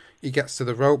time he gets to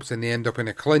the ropes and they end up in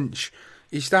a clinch,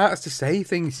 he starts to say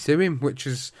things to him, which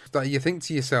is that you think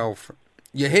to yourself,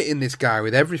 you're hitting this guy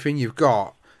with everything you've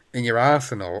got in your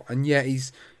arsenal, and yet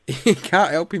he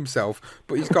can't help himself,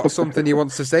 but he's got something he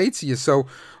wants to say to you. So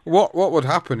what would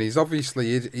happen is,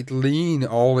 obviously, he'd lean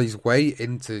all his weight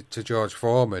into George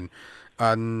Foreman,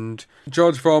 and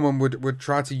George Foreman would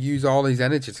try to use all his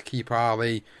energy to keep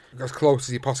Ali as close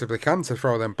as he possibly can to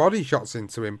throw them body shots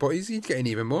into him, but he's getting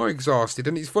even more exhausted.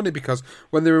 And it's funny, because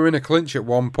when they were in a clinch at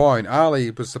one point,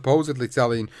 Ali was supposedly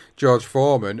telling George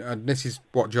Foreman, and this is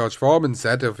what George Foreman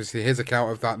said, obviously his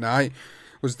account of that night,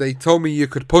 was, they told me you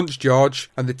could punch,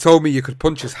 George, and they told me you could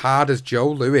punch as hard as Joe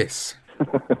Louis.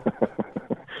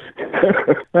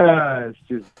 It's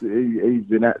just, he's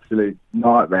an absolute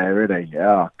nightmare, isn't he?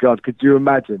 Oh, God, could you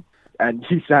imagine? And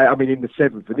you say, I mean, in the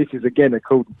 7th, and this is again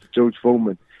according to George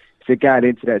Foreman, so going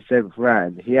into that 7th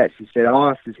round, he actually said,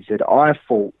 I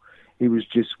thought he was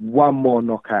just one more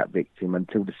knockout victim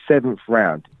until the 7th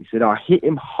round. He said, I hit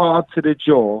him hard to the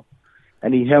jaw,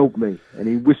 and he held me, and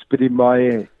he whispered in my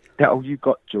ear, "That all you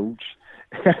got, George?"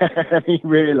 And he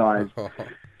realised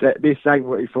that this ain't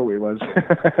what he thought it was.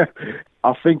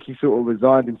 I think he sort of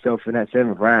resigned himself in that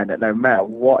 7th round, that no matter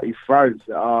what he throws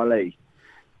at Ali,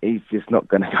 he's just not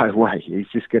going to go away. He's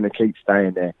just going to keep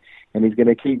staying there. And he's going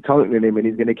to keep taunting him, and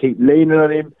he's going to keep leaning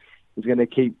on him. He's going to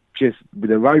keep just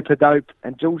with a rope-a-dope.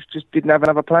 And George just didn't have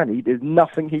another plan. There's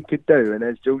nothing he could do. And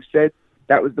as George said,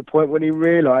 that was the point when he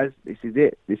realised, this is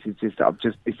it. This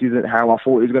isn't how I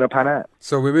thought it was going to pan out.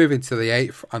 So we move into the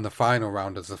 8th and the final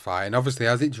round of the fight. And obviously,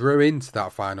 as it drew into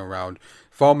that final round,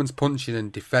 Foreman's punching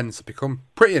and defence have become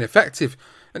pretty ineffective.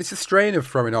 And it's a strain of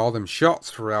throwing all them shots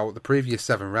throughout the previous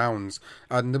 7 rounds.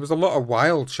 And there was a lot of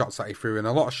wild shots that he threw, and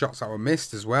a lot of shots that were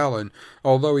missed as well. And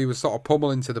although he was sort of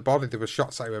pummeling to the body, there were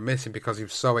shots that he were missing because he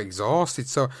was so exhausted.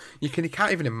 So you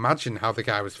can't even imagine how the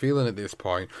guy was feeling at this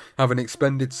point, having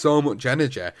expended so much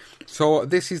energy. So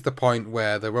this is the point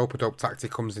where the rope-a-dope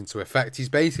tactic comes into effect. He's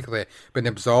basically been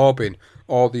absorbing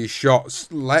all these shots,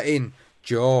 letting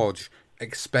George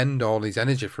expend all his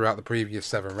energy throughout the previous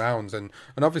 7 rounds, and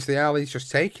obviously Ali's just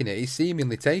taking it. He's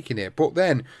seemingly taking it, but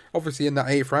then obviously in that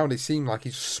 8th round it seemed like he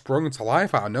sprung to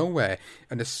life out of nowhere,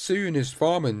 and as soon as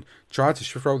Foreman tried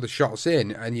to throw the shots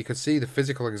in, and you could see the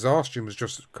physical exhaustion was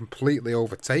just completely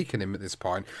overtaking him at this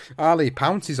point, Ali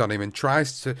pounces on him and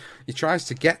tries to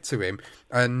get to him,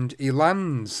 and he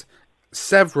lands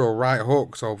several right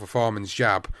hooks over Foreman's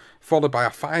jab, followed by a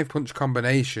 5-punch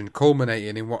combination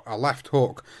culminating in a left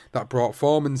hook that brought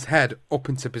Foreman's head up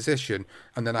into position,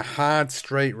 and then a hard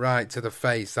straight right to the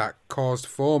face that caused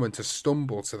Foreman to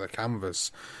stumble to the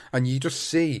canvas. And you just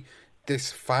see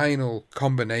this final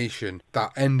combination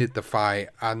that ended the fight,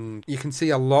 and you can see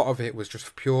a lot of it was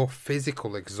just pure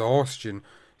physical exhaustion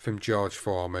from George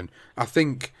Foreman. I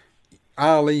think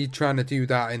Ali trying to do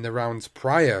that in the rounds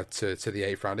prior to the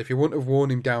 8th round, if he wouldn't have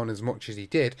worn him down as much as he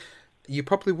did, you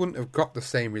probably wouldn't have got the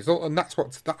same result. And that's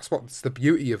what's the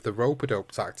beauty of the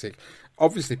rope-a-dope tactic.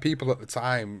 Obviously, people at the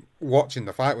time watching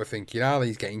the fight were thinking,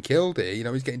 Ali's getting killed here,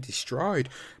 he's getting destroyed.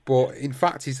 But in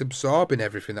fact, he's absorbing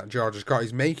everything that George has got.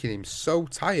 He's making him so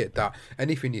tired that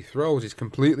anything he throws is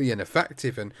completely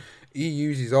ineffective. And he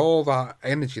uses all that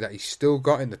energy that he's still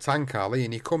got in the tank, Ali,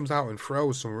 and he comes out and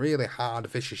throws some really hard,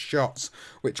 vicious shots,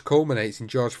 which culminates in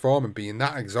George Foreman being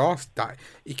that exhausted that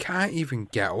he can't even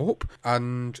get up.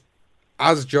 And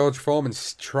as George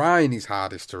Foreman's trying his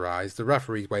hardest to rise, the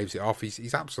referee waves it off.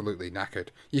 He's absolutely knackered.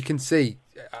 You can see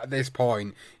at this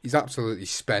point he's absolutely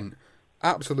spent,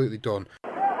 absolutely done.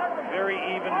 Very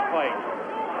even fight.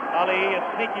 Ali, a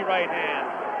sneaky right hand.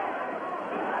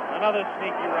 Another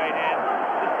sneaky right hand.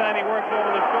 This time he works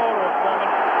over the shoulder of Foreman.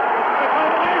 It's the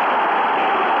combination.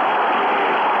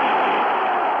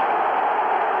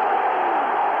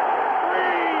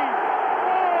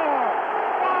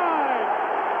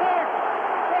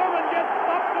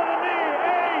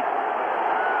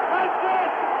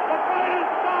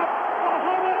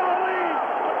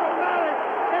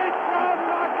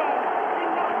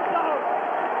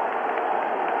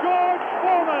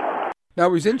 Now,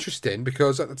 it was interesting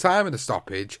because at the time of the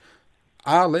stoppage,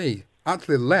 Ali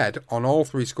actually led on all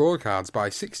three scorecards by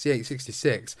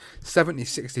 68-66,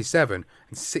 70-67 and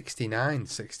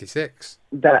 69-66.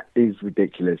 That is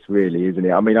ridiculous, really, isn't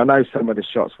it? I mean, I know some of the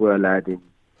shots were landing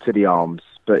to the arms,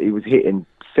 but he was hitting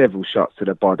several shots to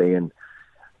the body, and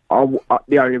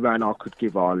the only round I could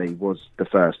give Ali was the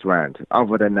first round.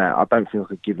 Other than that, I don't think I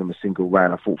could give him a single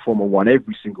round. I thought Foreman won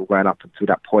every single round up until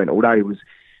that point, although he was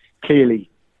clearly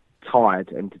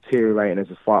tired and deteriorating as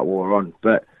the fight wore on.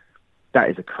 But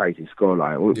that is a crazy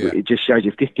scoreline. Yeah. It just shows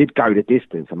you if this did go the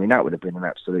distance, I mean, that would have been an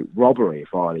absolute robbery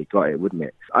if Ali got it, wouldn't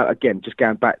it? Again, just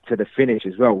going back to the finish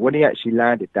as well, when he actually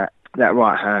landed that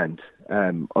right hand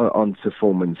onto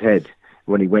Foreman's head,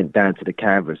 when he went down to the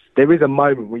canvas, there is a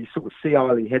moment where you sort of see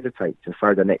Ali hesitate to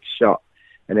throw the next shot,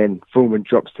 and then Foreman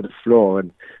drops to the floor,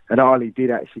 and Ali did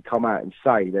actually come out and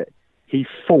say that he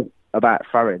fought about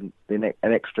throwing an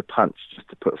extra punch just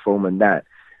to put Foreman down.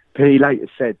 But he later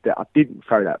said that I didn't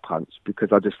throw that punch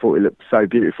because I just thought it looked so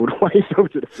beautiful the way he fell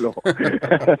to the floor.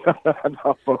 And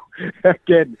I thought,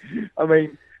 again, I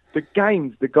mean, the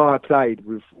games the guy played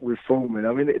with Foreman,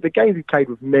 I mean, the games he played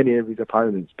with many of his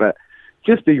opponents, but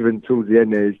just even towards the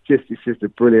end there, it's just a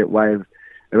brilliant way of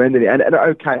ending it. And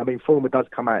okay, I mean, Foreman does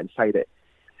come out and say that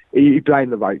he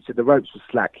blamed the ropes. If the ropes were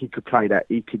slack, he could play that.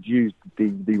 He could use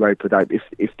the rope-a-dope.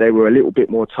 If they were a little bit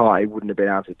more tight, he wouldn't have been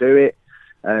able to do it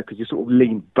because you sort of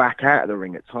leaned back out of the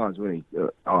ring at times, wouldn't he,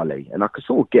 Ali? And I could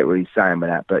sort of get what he's saying with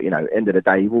that. But, you know, end of the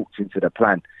day, he walked into the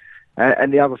plan.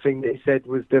 And the other thing that he said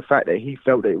was the fact that he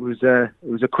felt that it was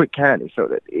a quick count. He felt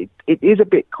that it is a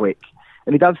bit quick,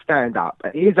 and he does stand up.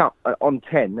 And he is up on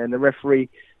 10, and the referee,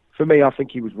 for me, I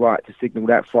think he was right to signal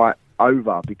that fight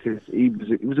over because he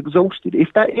was exhausted. If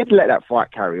he had let that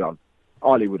fight carry on,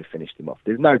 Ali would have finished him off.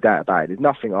 There's no doubt about it. There's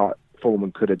nothing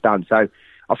Foreman could have done. So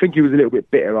I think he was a little bit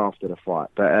bitter after the fight.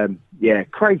 But yeah,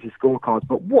 crazy scorecards.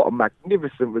 But what a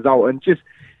magnificent result! And just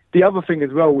the other thing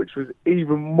as well, which was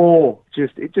even more,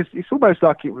 it's almost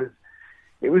like it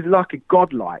was like a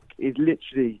godlike. It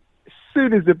literally, as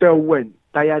soon as the bell went,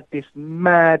 they had this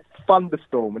mad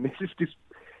thunderstorm, and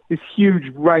this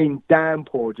huge rain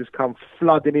downpour just come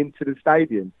flooding into the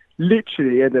stadium,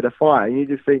 literally the end of the fight. And you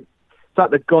just think, it's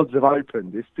like the gods have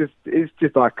opened. It's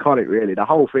just iconic, really. The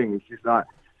whole thing is just like,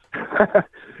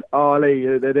 Ali,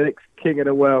 the next king of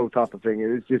the world type of thing.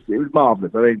 It was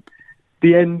marvellous. I mean,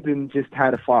 the end and just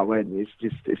how the fight went, it's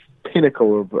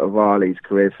pinnacle of Ali's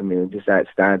career for me, and just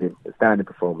outstanding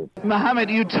performance. Muhammad,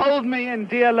 you told me in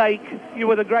Deer Lake you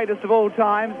were the greatest of all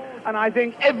time, and I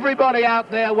think everybody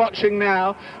out there watching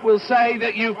now will say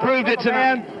that you've proved it to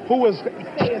man who was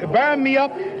bearing me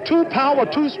up, too powerful,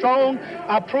 too strong.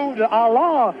 I proved that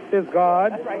Allah is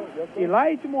God.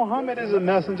 Elijah Muhammad is a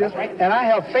messenger, and I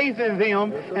have faith in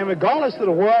them, and regardless of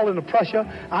the world and the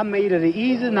pressure, I made it an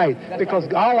easy night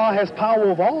because Allah has power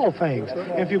over all things.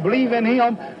 And if you believe in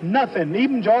him, nothing,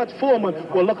 even George Foreman,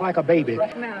 will look like a baby.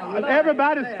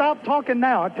 Everybody stop talking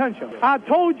now. Attention. I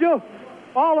told you,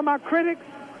 all of my critics,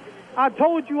 I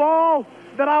told you all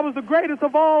that I was the greatest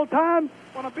of all time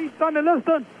when I beat Sonny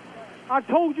Liston. I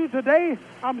told you today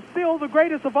I'm still the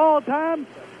greatest of all time.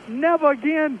 Never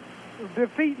again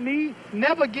defeat me.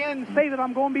 Never again say that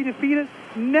I'm going to be defeated.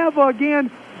 Never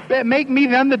again make me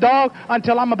the underdog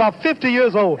until I'm about 50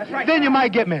 years old. Right. Then you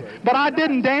might get me. But I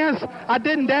didn't dance. I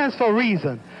didn't dance for a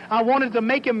reason. I wanted to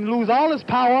make him lose all his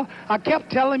power. I kept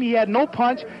telling him he had no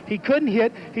punch. He couldn't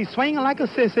hit. He's swinging like a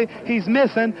sissy. He's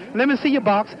missing. Let me see your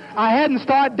box. I hadn't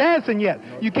started dancing yet.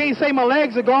 You can't say my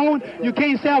legs are gone. You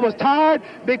can't say I was tired,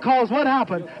 because what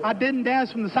happened? I didn't dance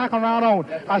from the second round on.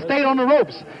 I stayed on the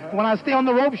ropes. When I stay on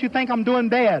the ropes, you think I'm doing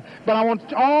bad. But I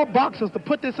want all boxers to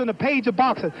put this in the page of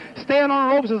boxing. Staying on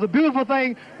the ropes is a beautiful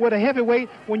thing with a heavyweight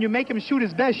when you make him shoot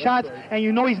his best shots and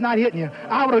you know he's not hitting you.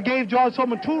 I would have gave George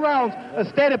Foreman 2 rounds of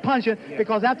steady punching,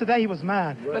 because after that he was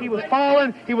mine. But he was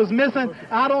falling, he was missing.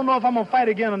 I don't know if I'm going to fight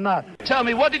again or not. Tell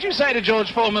me, what did you say to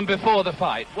George Foreman before the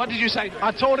fight? What did you say?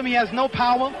 I told him he has no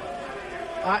power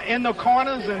in the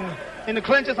corners and in the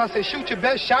clinches. I said, shoot your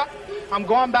best shot. I'm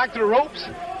going back to the ropes.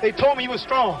 They told me he was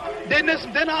strong. Didn't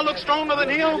I look stronger than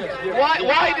him?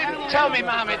 Why didn't tell me,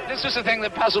 Mohammed? This is the thing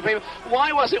that puzzled people.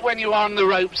 Why was it when you were on the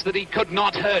ropes that he could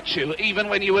not hurt you, even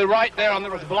when you were right there on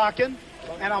the ropes? Blocking,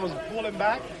 and I was pulling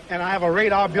back, and I have a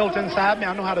radar built inside me.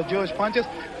 I know how to judge punches.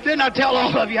 Didn't I tell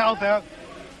all of you out there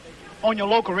on your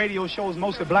local radio shows,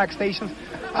 mostly black stations?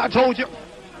 I told you,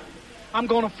 I'm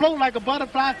going to float like a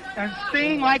butterfly and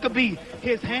sting like a bee.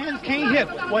 His hands can't hit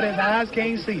what his eyes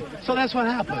can't see. So that's what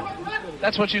happened.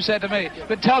 That's what you said to me.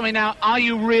 But tell me now, are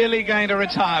you really going to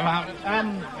retire, Mohammed?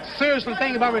 I'm seriously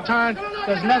thinking about retiring.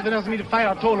 There's nothing else for me to fight.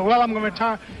 I told her, well, I'm going to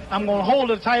retire. I'm going to hold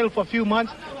the title for a few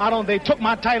months. They took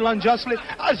my title unjustly.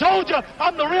 I told you,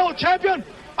 I'm the real champion.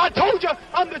 I told you,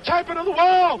 I'm the champion of the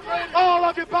world. All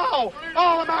of you bow.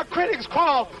 All of my critics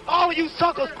crawl. All of you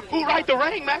suckers who write the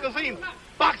Ring magazine,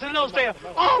 Boxing Illustrated,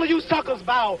 all of you suckers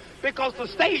bow, because the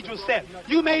stage was set.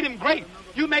 You made him great.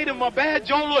 You made him a bad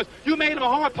Joe Louis. You made him a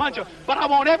hard puncher. But I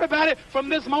want everybody from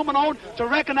this moment on to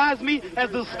recognize me as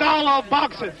the scholar of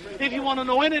boxing. If you want to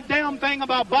know any damn thing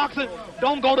about boxing,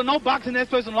 don't go to no boxing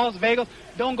experts in Las Vegas.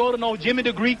 Don't go to no Jimmy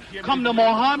the Greek. Come to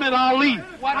Muhammad Ali.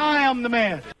 I am the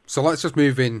man. So let's just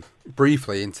move in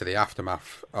briefly into the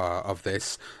aftermath of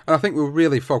this. And I think we'll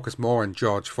really focus more on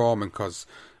George Foreman, because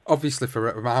obviously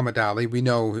for Muhammad Ali, we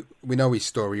know his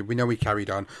story, we know he carried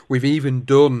on. We've even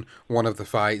done one of the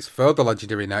fights for the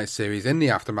Legendary Nights series in the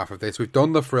aftermath of this. We've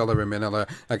done the Thriller in Manila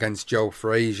against Joe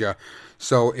Frazier.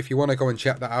 So if you want to go and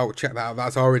check that out.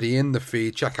 That's already in the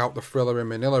feed. Check out the Thriller in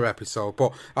Manila episode.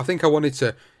 But I think I wanted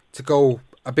to go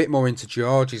a bit more into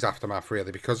George's aftermath,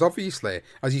 really, because obviously,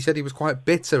 as you said, he was quite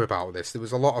bitter about this. There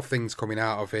was a lot of things coming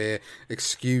out of here,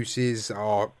 excuses,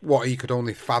 or what he could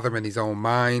only fathom in his own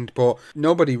mind, but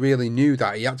nobody really knew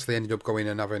that he actually ended up going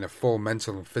and having a full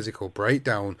mental and physical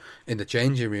breakdown in the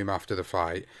changing room after the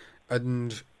fight,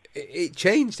 and it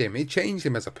changed him. It changed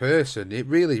him as a person. It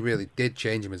really, really did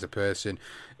change him as a person.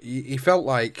 He felt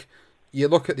like, you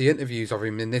look at the interviews of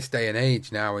him in this day and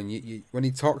age now, and you, when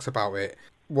he talks about it,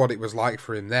 what it was like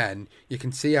for him then, you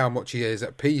can see how much he is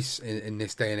at peace in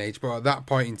this day and age. But at that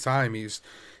point in time, he's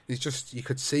just, you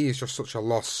could see he's just such a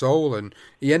lost soul, and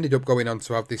he ended up going on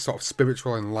to have this sort of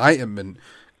spiritual enlightenment,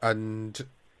 and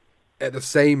at the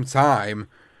same time,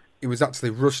 he was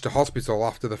actually rushed to hospital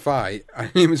after the fight, and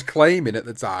he was claiming at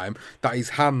the time that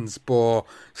his hands bore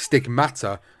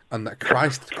stigmata and that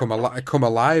Christ had come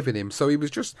alive in him. So he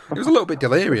was a little bit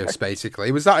delirious, basically.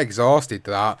 He was that exhausted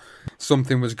that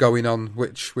something was going on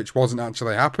which wasn't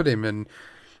actually happening. And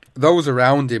those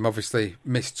around him obviously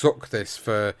mistook this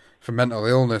for mental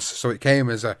illness, so it came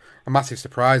as a massive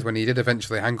surprise when he did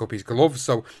eventually hang up his gloves.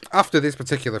 So after this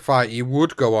particular fight, he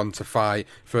would go on to fight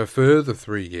for a further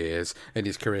 3 years in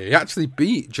his career. He actually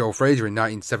beat Joe Frazier in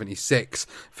 1976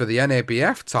 for the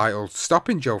NABF title,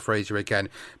 stopping Joe Frazier again,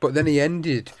 but then he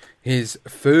ended his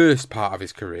first part of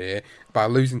his career by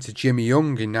losing to Jimmy Young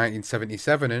in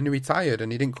 1977, and he retired,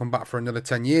 and he didn't come back for another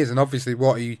 10 years. And obviously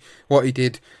what he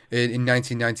did in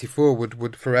 1994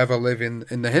 would forever live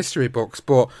in the history books.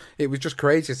 But it was just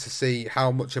crazy to see how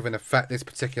much of an effect this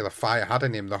particular fight had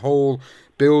on him. The whole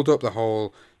build-up, the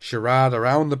whole charade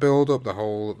around the build-up,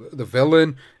 the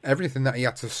villain, everything that he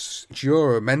had to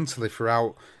endure mentally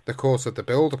throughout the course of the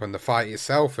build-up and the fight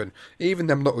itself, and even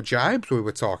them little jibes we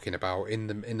were talking about in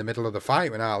the middle of the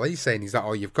fight when Ali's saying, "Is that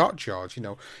all you've got, George?" You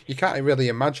know, you can't really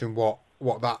imagine what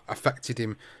that affected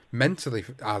him mentally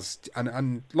as,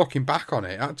 and looking back on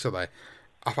it, actually,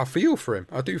 I feel for him.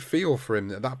 I do feel for him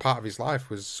that part of his life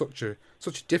was such a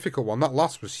difficult one. That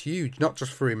loss was huge, not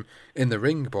just for him in the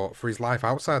ring, but for his life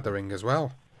outside the ring as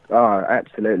well. Oh,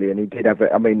 absolutely. And he did have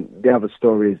the other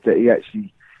story is that he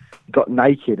actually got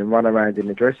naked and run around in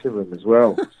the dressing room as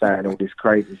well, saying all this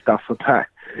crazy stuff about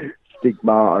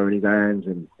stigmata in his hands,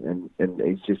 and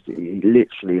he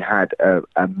literally had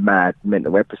a mad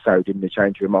mental episode in the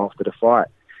change room after the fight.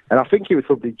 And I think it was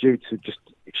probably due to just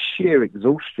sheer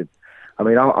exhaustion. I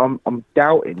mean, I'm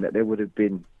doubting that there would have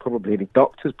been probably any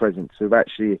doctors present to have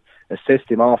actually assessed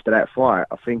him after that fight.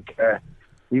 I think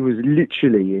he was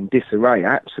literally in disarray,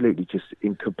 absolutely just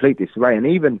in complete disarray. And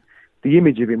even the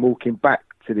image of him walking back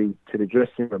to the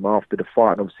dressing room after the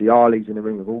fight, and obviously Ali's in the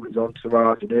ring with all his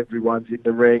entourage and everyone's in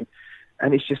the ring,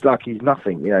 and it's just like he's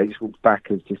nothing. You know, he just walks back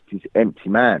as just this empty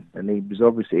man, and he was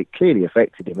obviously, it clearly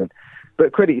affected him.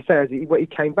 But credit to say, he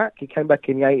came back in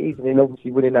the 80s, and then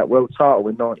obviously winning that world title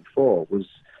in '94 was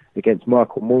against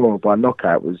Michael Moore by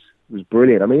knockout was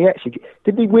brilliant. I mean,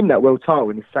 didn't he win that world title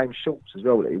in the same shorts as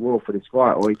well that he wore for this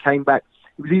fight, or he came back?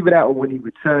 It was either that or when he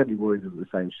returned, he wore the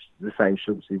same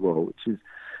shorts he wore, which is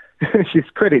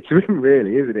just credit to him,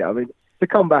 really, isn't it? I mean, to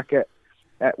come back at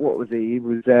what was he? He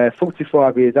was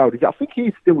 45 years old. I think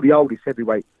he's still the oldest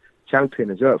heavyweight champion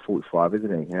as well at 45,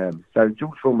 isn't he? So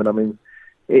George Foreman, I mean,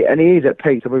 and he is at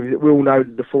peace. I mean, we all know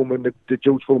the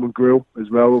George Foreman grill as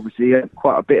well. Obviously, he had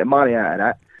quite a bit of money out of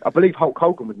that. I believe Hulk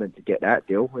Hogan was meant to get that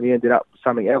deal, and he ended up with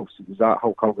something else. It was like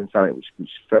Hulk Hogan something which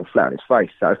fell flat on his face.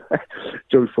 So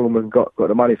George Foreman got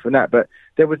the money from that. But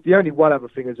there was the only one other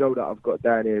thing as well that I've got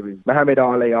down here is Muhammad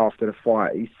Ali after the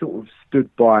fight. He sort of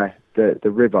stood by the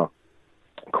river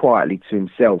quietly to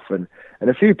himself, and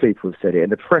a few people have said it,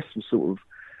 and the press was sort of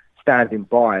standing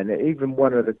by, and even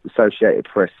one of the Associated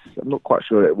Press, I'm not quite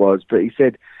sure it was, but he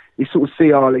said he sort of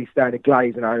see Ali standing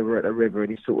glazing over at the river,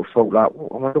 and he sort of felt like,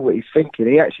 I wonder what he's thinking.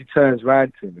 He actually turns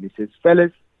round to him and he says,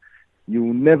 "Fellas,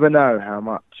 you'll never know how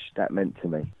much that meant to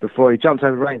me," before he jumped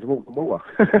over the reins and walked on water.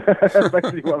 That's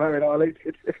basically what Muhammad Ali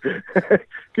did.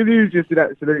 Because he was just an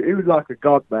absolute, he was like a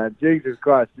god, man. Jesus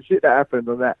Christ, the shit that happened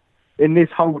on that, in this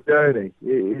whole journey,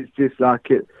 it's just like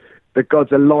the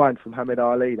gods aligned from Muhammad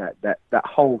Ali that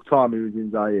whole time he was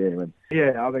in Zaire. And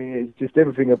yeah, I mean, it's just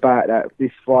everything about that.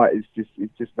 This fight is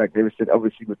just magnificent.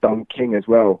 Obviously with Don King as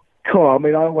well. Cool. I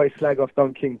mean, I always slag off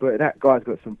Don King, but that guy's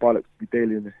got some bollocks to be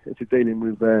dealing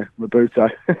with Mabuto.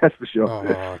 That's for sure. Oh,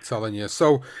 I'm telling you.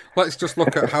 So let's just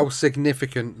look at how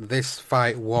significant this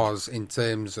fight was in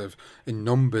terms of in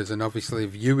numbers and obviously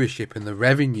viewership and the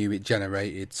revenue it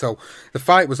generated. So the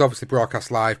fight was obviously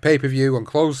broadcast live, pay-per-view on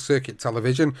closed circuit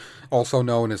television, also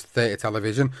known as theatre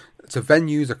television, to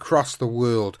venues across the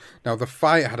world. Now, the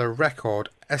fight had a record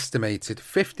estimated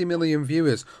 50 million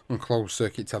viewers on closed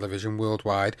circuit television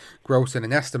worldwide, grossing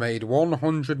an estimated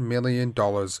 $100 million.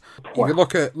 Wow. If you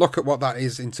look at what that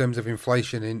is in terms of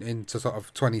inflation into sort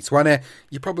of 2020,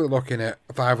 you're probably looking at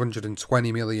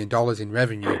 $520 million in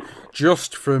revenue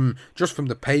just from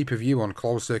the pay-per-view on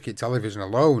closed circuit television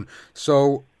alone.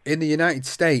 So in the United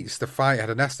States, the fight had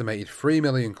an estimated 3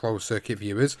 million closed-circuit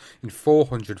viewers in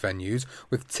 400 venues,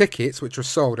 with tickets which were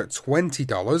sold at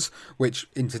 $20, which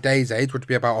in today's age would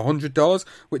be about $100,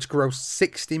 which grossed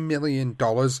 $60 million.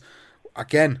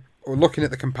 Again, we're looking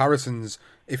at the comparisons.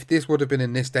 If this would have been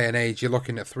in this day and age, you're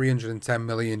looking at $310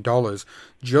 million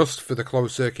just for the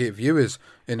closed-circuit viewers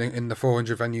in the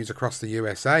 400 venues across the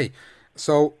USA.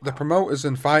 So the promoters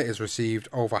and fighters received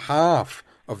over half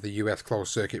of the US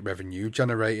closed circuit revenue,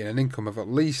 generating an income of at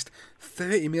least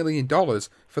 $30 million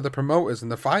for the promoters and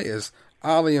the fighters.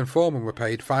 Ali and Foreman were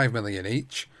paid $5 million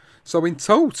each. So in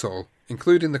total,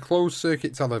 including the closed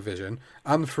circuit television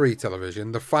and free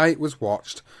television, the fight was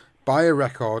watched by a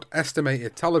record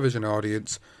estimated television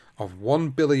audience of 1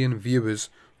 billion viewers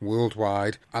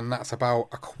worldwide, and that's about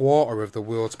a quarter of the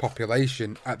world's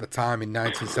population at the time in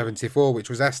 1974, which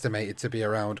was estimated to be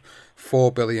around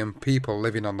 4 billion people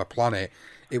living on the planet.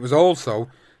 It was also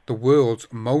the world's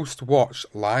most watched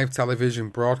live television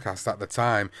broadcast at the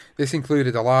time. This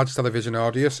included a large television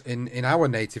audience in our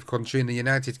native country, in the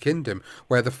United Kingdom,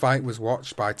 where the fight was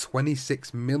watched by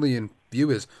 26 million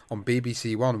viewers on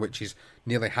BBC One, which is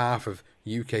nearly half of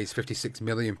UK's 56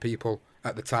 million people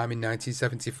at the time in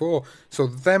 1974. So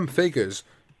them figures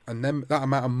and that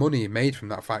amount of money made from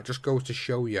that fight just goes to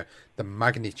show you the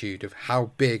magnitude of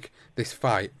how big this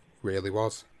fight really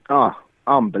was.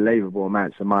 Unbelievable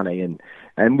amounts of money,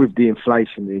 and with the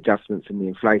inflation, the adjustments and the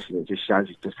inflation, it just shows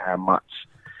you just how much.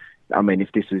 I mean,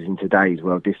 if this was in today's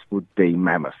world, this would be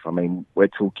mammoth. I mean, we're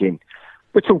talking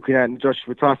out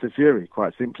Joshua Tyson Fury,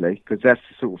 quite simply, because that's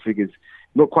the sort of figures.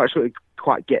 Not quite sure it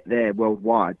quite get there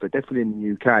worldwide, but definitely in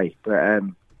the UK.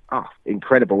 But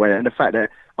incredible, and the fact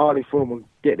that Ali Foreman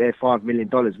get their $5 million,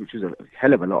 which was a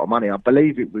hell of a lot of money. I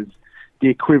believe it was the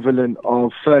equivalent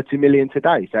of 30 million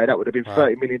today. So that would have been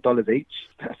 $30 million each.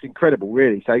 That's incredible,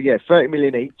 really. So yeah, 30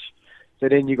 million each. So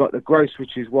then you got the gross,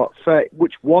 which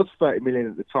was 30 million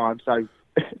at the time. So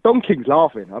Don King's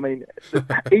laughing. I mean,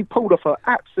 he pulled off an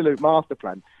absolute master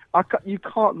plan. You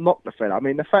can't knock the fella. I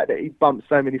mean, the fact that he bumped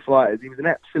so many fighters, he was an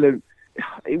absolute.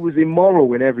 It was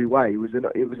immoral in every way. It was an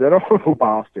horrible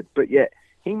bastard. But yet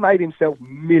He made himself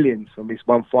millions from this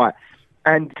one fight.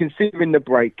 And considering the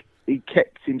break, he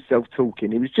kept himself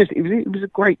talking. He was a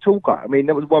great talker. I mean,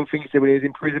 that was one thing he said when he was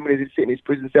in prison, when he was sitting in his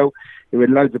prison cell. He read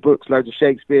loads of books, loads of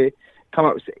Shakespeare, come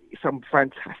up with some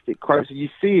fantastic quotes. And you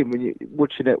see him when you're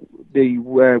watching the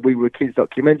We Were Kids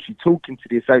documentary, talking to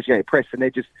the Associated Press, and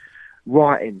they're just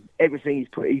writing everything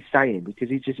he's saying, because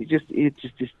he just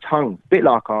this tone, a bit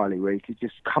like Ali, where he could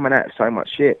just coming out of so much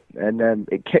shit, and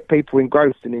it kept people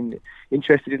engrossed and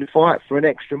interested in the fight for an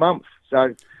extra month.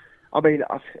 So, I mean,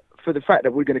 for the fact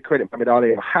that we're going to credit Muhammad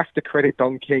Ali, I have to credit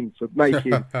Don King for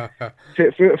making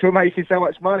for making so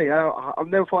much money. I'll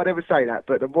never thought I'd ever say that,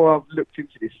 but the more I've looked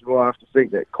into this, the more I have to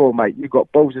think that, cool, mate, you've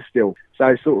got balls of steel.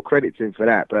 So sort of credit to him for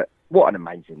that. But what an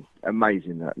amazing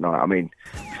that night. I mean,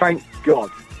 thank God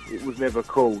it was never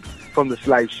called From the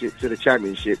Slave Ship to the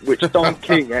Championship, which Don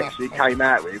King actually came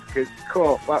out with, because,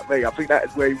 cool, fuck me, I think that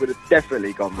is where he would have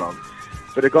definitely gone wrong.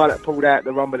 For the guy that pulled out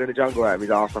the Rumble in the Jungle out of his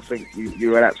arse, I think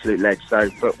you're an absolute legend. So,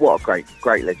 but what a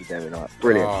great legendary night.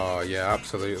 Brilliant. Oh, yeah,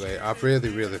 absolutely. I've really,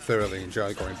 really thoroughly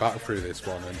enjoyed going back through this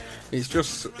one. And it's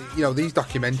just, these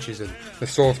documentaries and the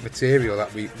source material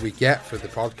that we get for the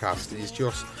podcast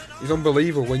is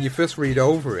unbelievable. When you first read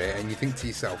over it and you think to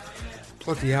yourself,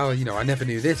 bloody hell, I never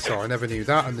knew this or I never knew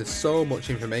that, and there's so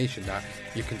much information that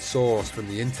you can source from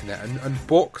the internet and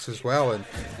books as well, and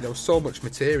so much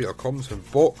material comes from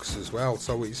books as well,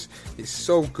 so it's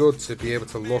so good to be able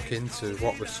to look into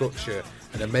what was such an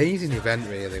amazing event.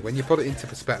 Really, when you put it into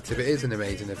perspective, it is an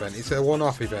amazing event. It's a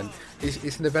one-off event.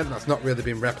 It's an event that's not really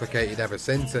been replicated ever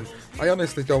since, and I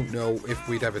honestly don't know if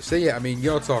we'd ever see it. I mean,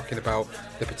 you're talking about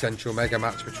the potential mega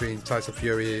match between Tyson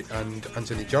Fury and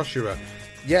Anthony Joshua.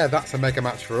 Yeah, that's a mega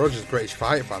match for us as British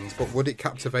fight fans, but would it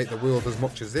captivate the world as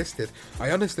much as this did? I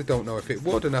honestly don't know if it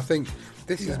would, and I think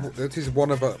this is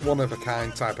one of a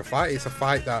kind type of fight. It's a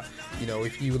fight that,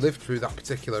 if you lived through that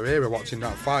particular era watching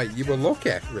that fight, you were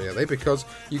lucky, really, because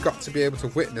you got to be able to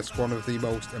witness one of the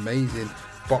most amazing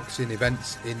boxing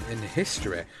events in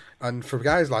history. And for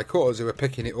guys like us who are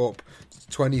picking it up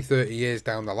 20, 30 years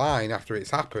down the line after it's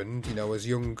happened, as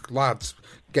young lads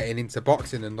getting into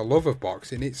boxing and the love of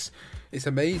boxing, it's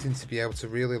amazing to be able to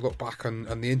really look back on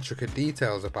the intricate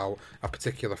details about a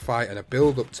particular fight and a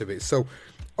build-up to it. So,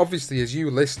 obviously, as you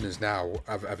listeners now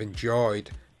have enjoyed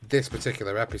this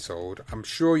particular episode, I'm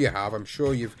sure you have. I'm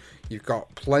sure you've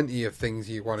got plenty of things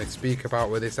you want to speak about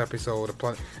with this episode.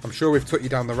 I'm sure we've took you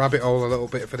down the rabbit hole a little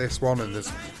bit for this one, and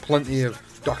there's plenty of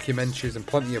documentaries and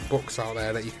plenty of books out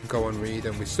there that you can go and read,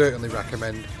 and we certainly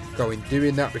recommend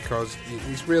doing that, because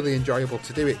it's really enjoyable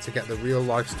to do it, to get the real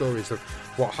life stories of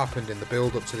what happened in the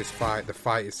build up to this fight, the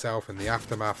fight itself and the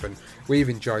aftermath, and we've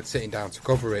enjoyed sitting down to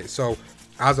cover it. So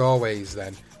as always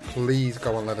then, please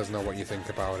go and let us know what you think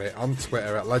about it on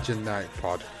Twitter at Legend Night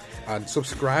Pod, and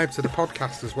subscribe to the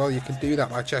podcast as well. You can do that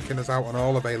by checking us out on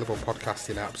all available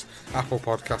podcasting apps, Apple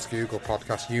Podcasts, Google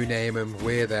Podcasts, you name them,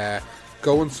 we're there.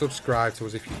 Go and subscribe to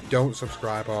us if you don't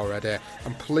subscribe already.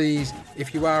 And please,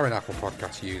 if you are an Apple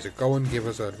Podcast user, go and give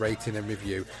us a rating and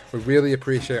review. We really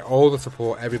appreciate all the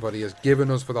support everybody has given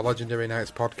us for the Legendary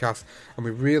Nights podcast. And we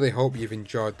really hope you've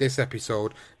enjoyed this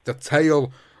episode, the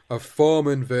tale of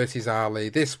Foreman versus Ali.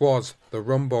 This was the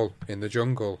Rumble in the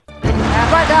Jungle. And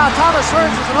right now, Thomas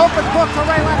Hearns is an open book for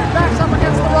Ray Leonard. Backs up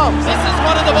against the ropes. This is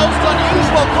one of the most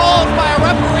unusual calls by a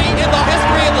referee in the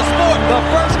history of the sport. The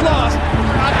first loss.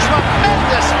 A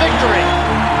tremendous victory.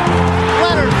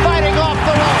 Leonard fighting off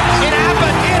the ropes. It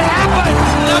happened. It happened.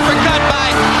 Uppercut by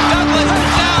Douglas.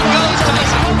 Down goes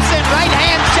Tyson. Hooks in right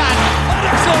hand shot.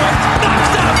 Excellent.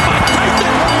 Knocks out by Tyson.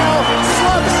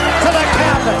 Slumps to the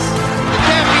canvas. The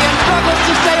champion struggles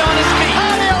to stay on his feet.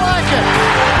 How do you like it?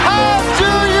 How do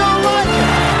you like it?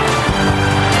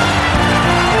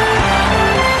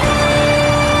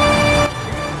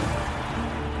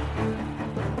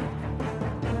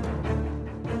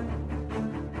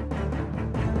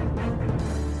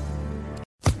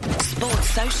 Sports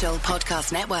Social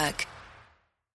Podcast Network.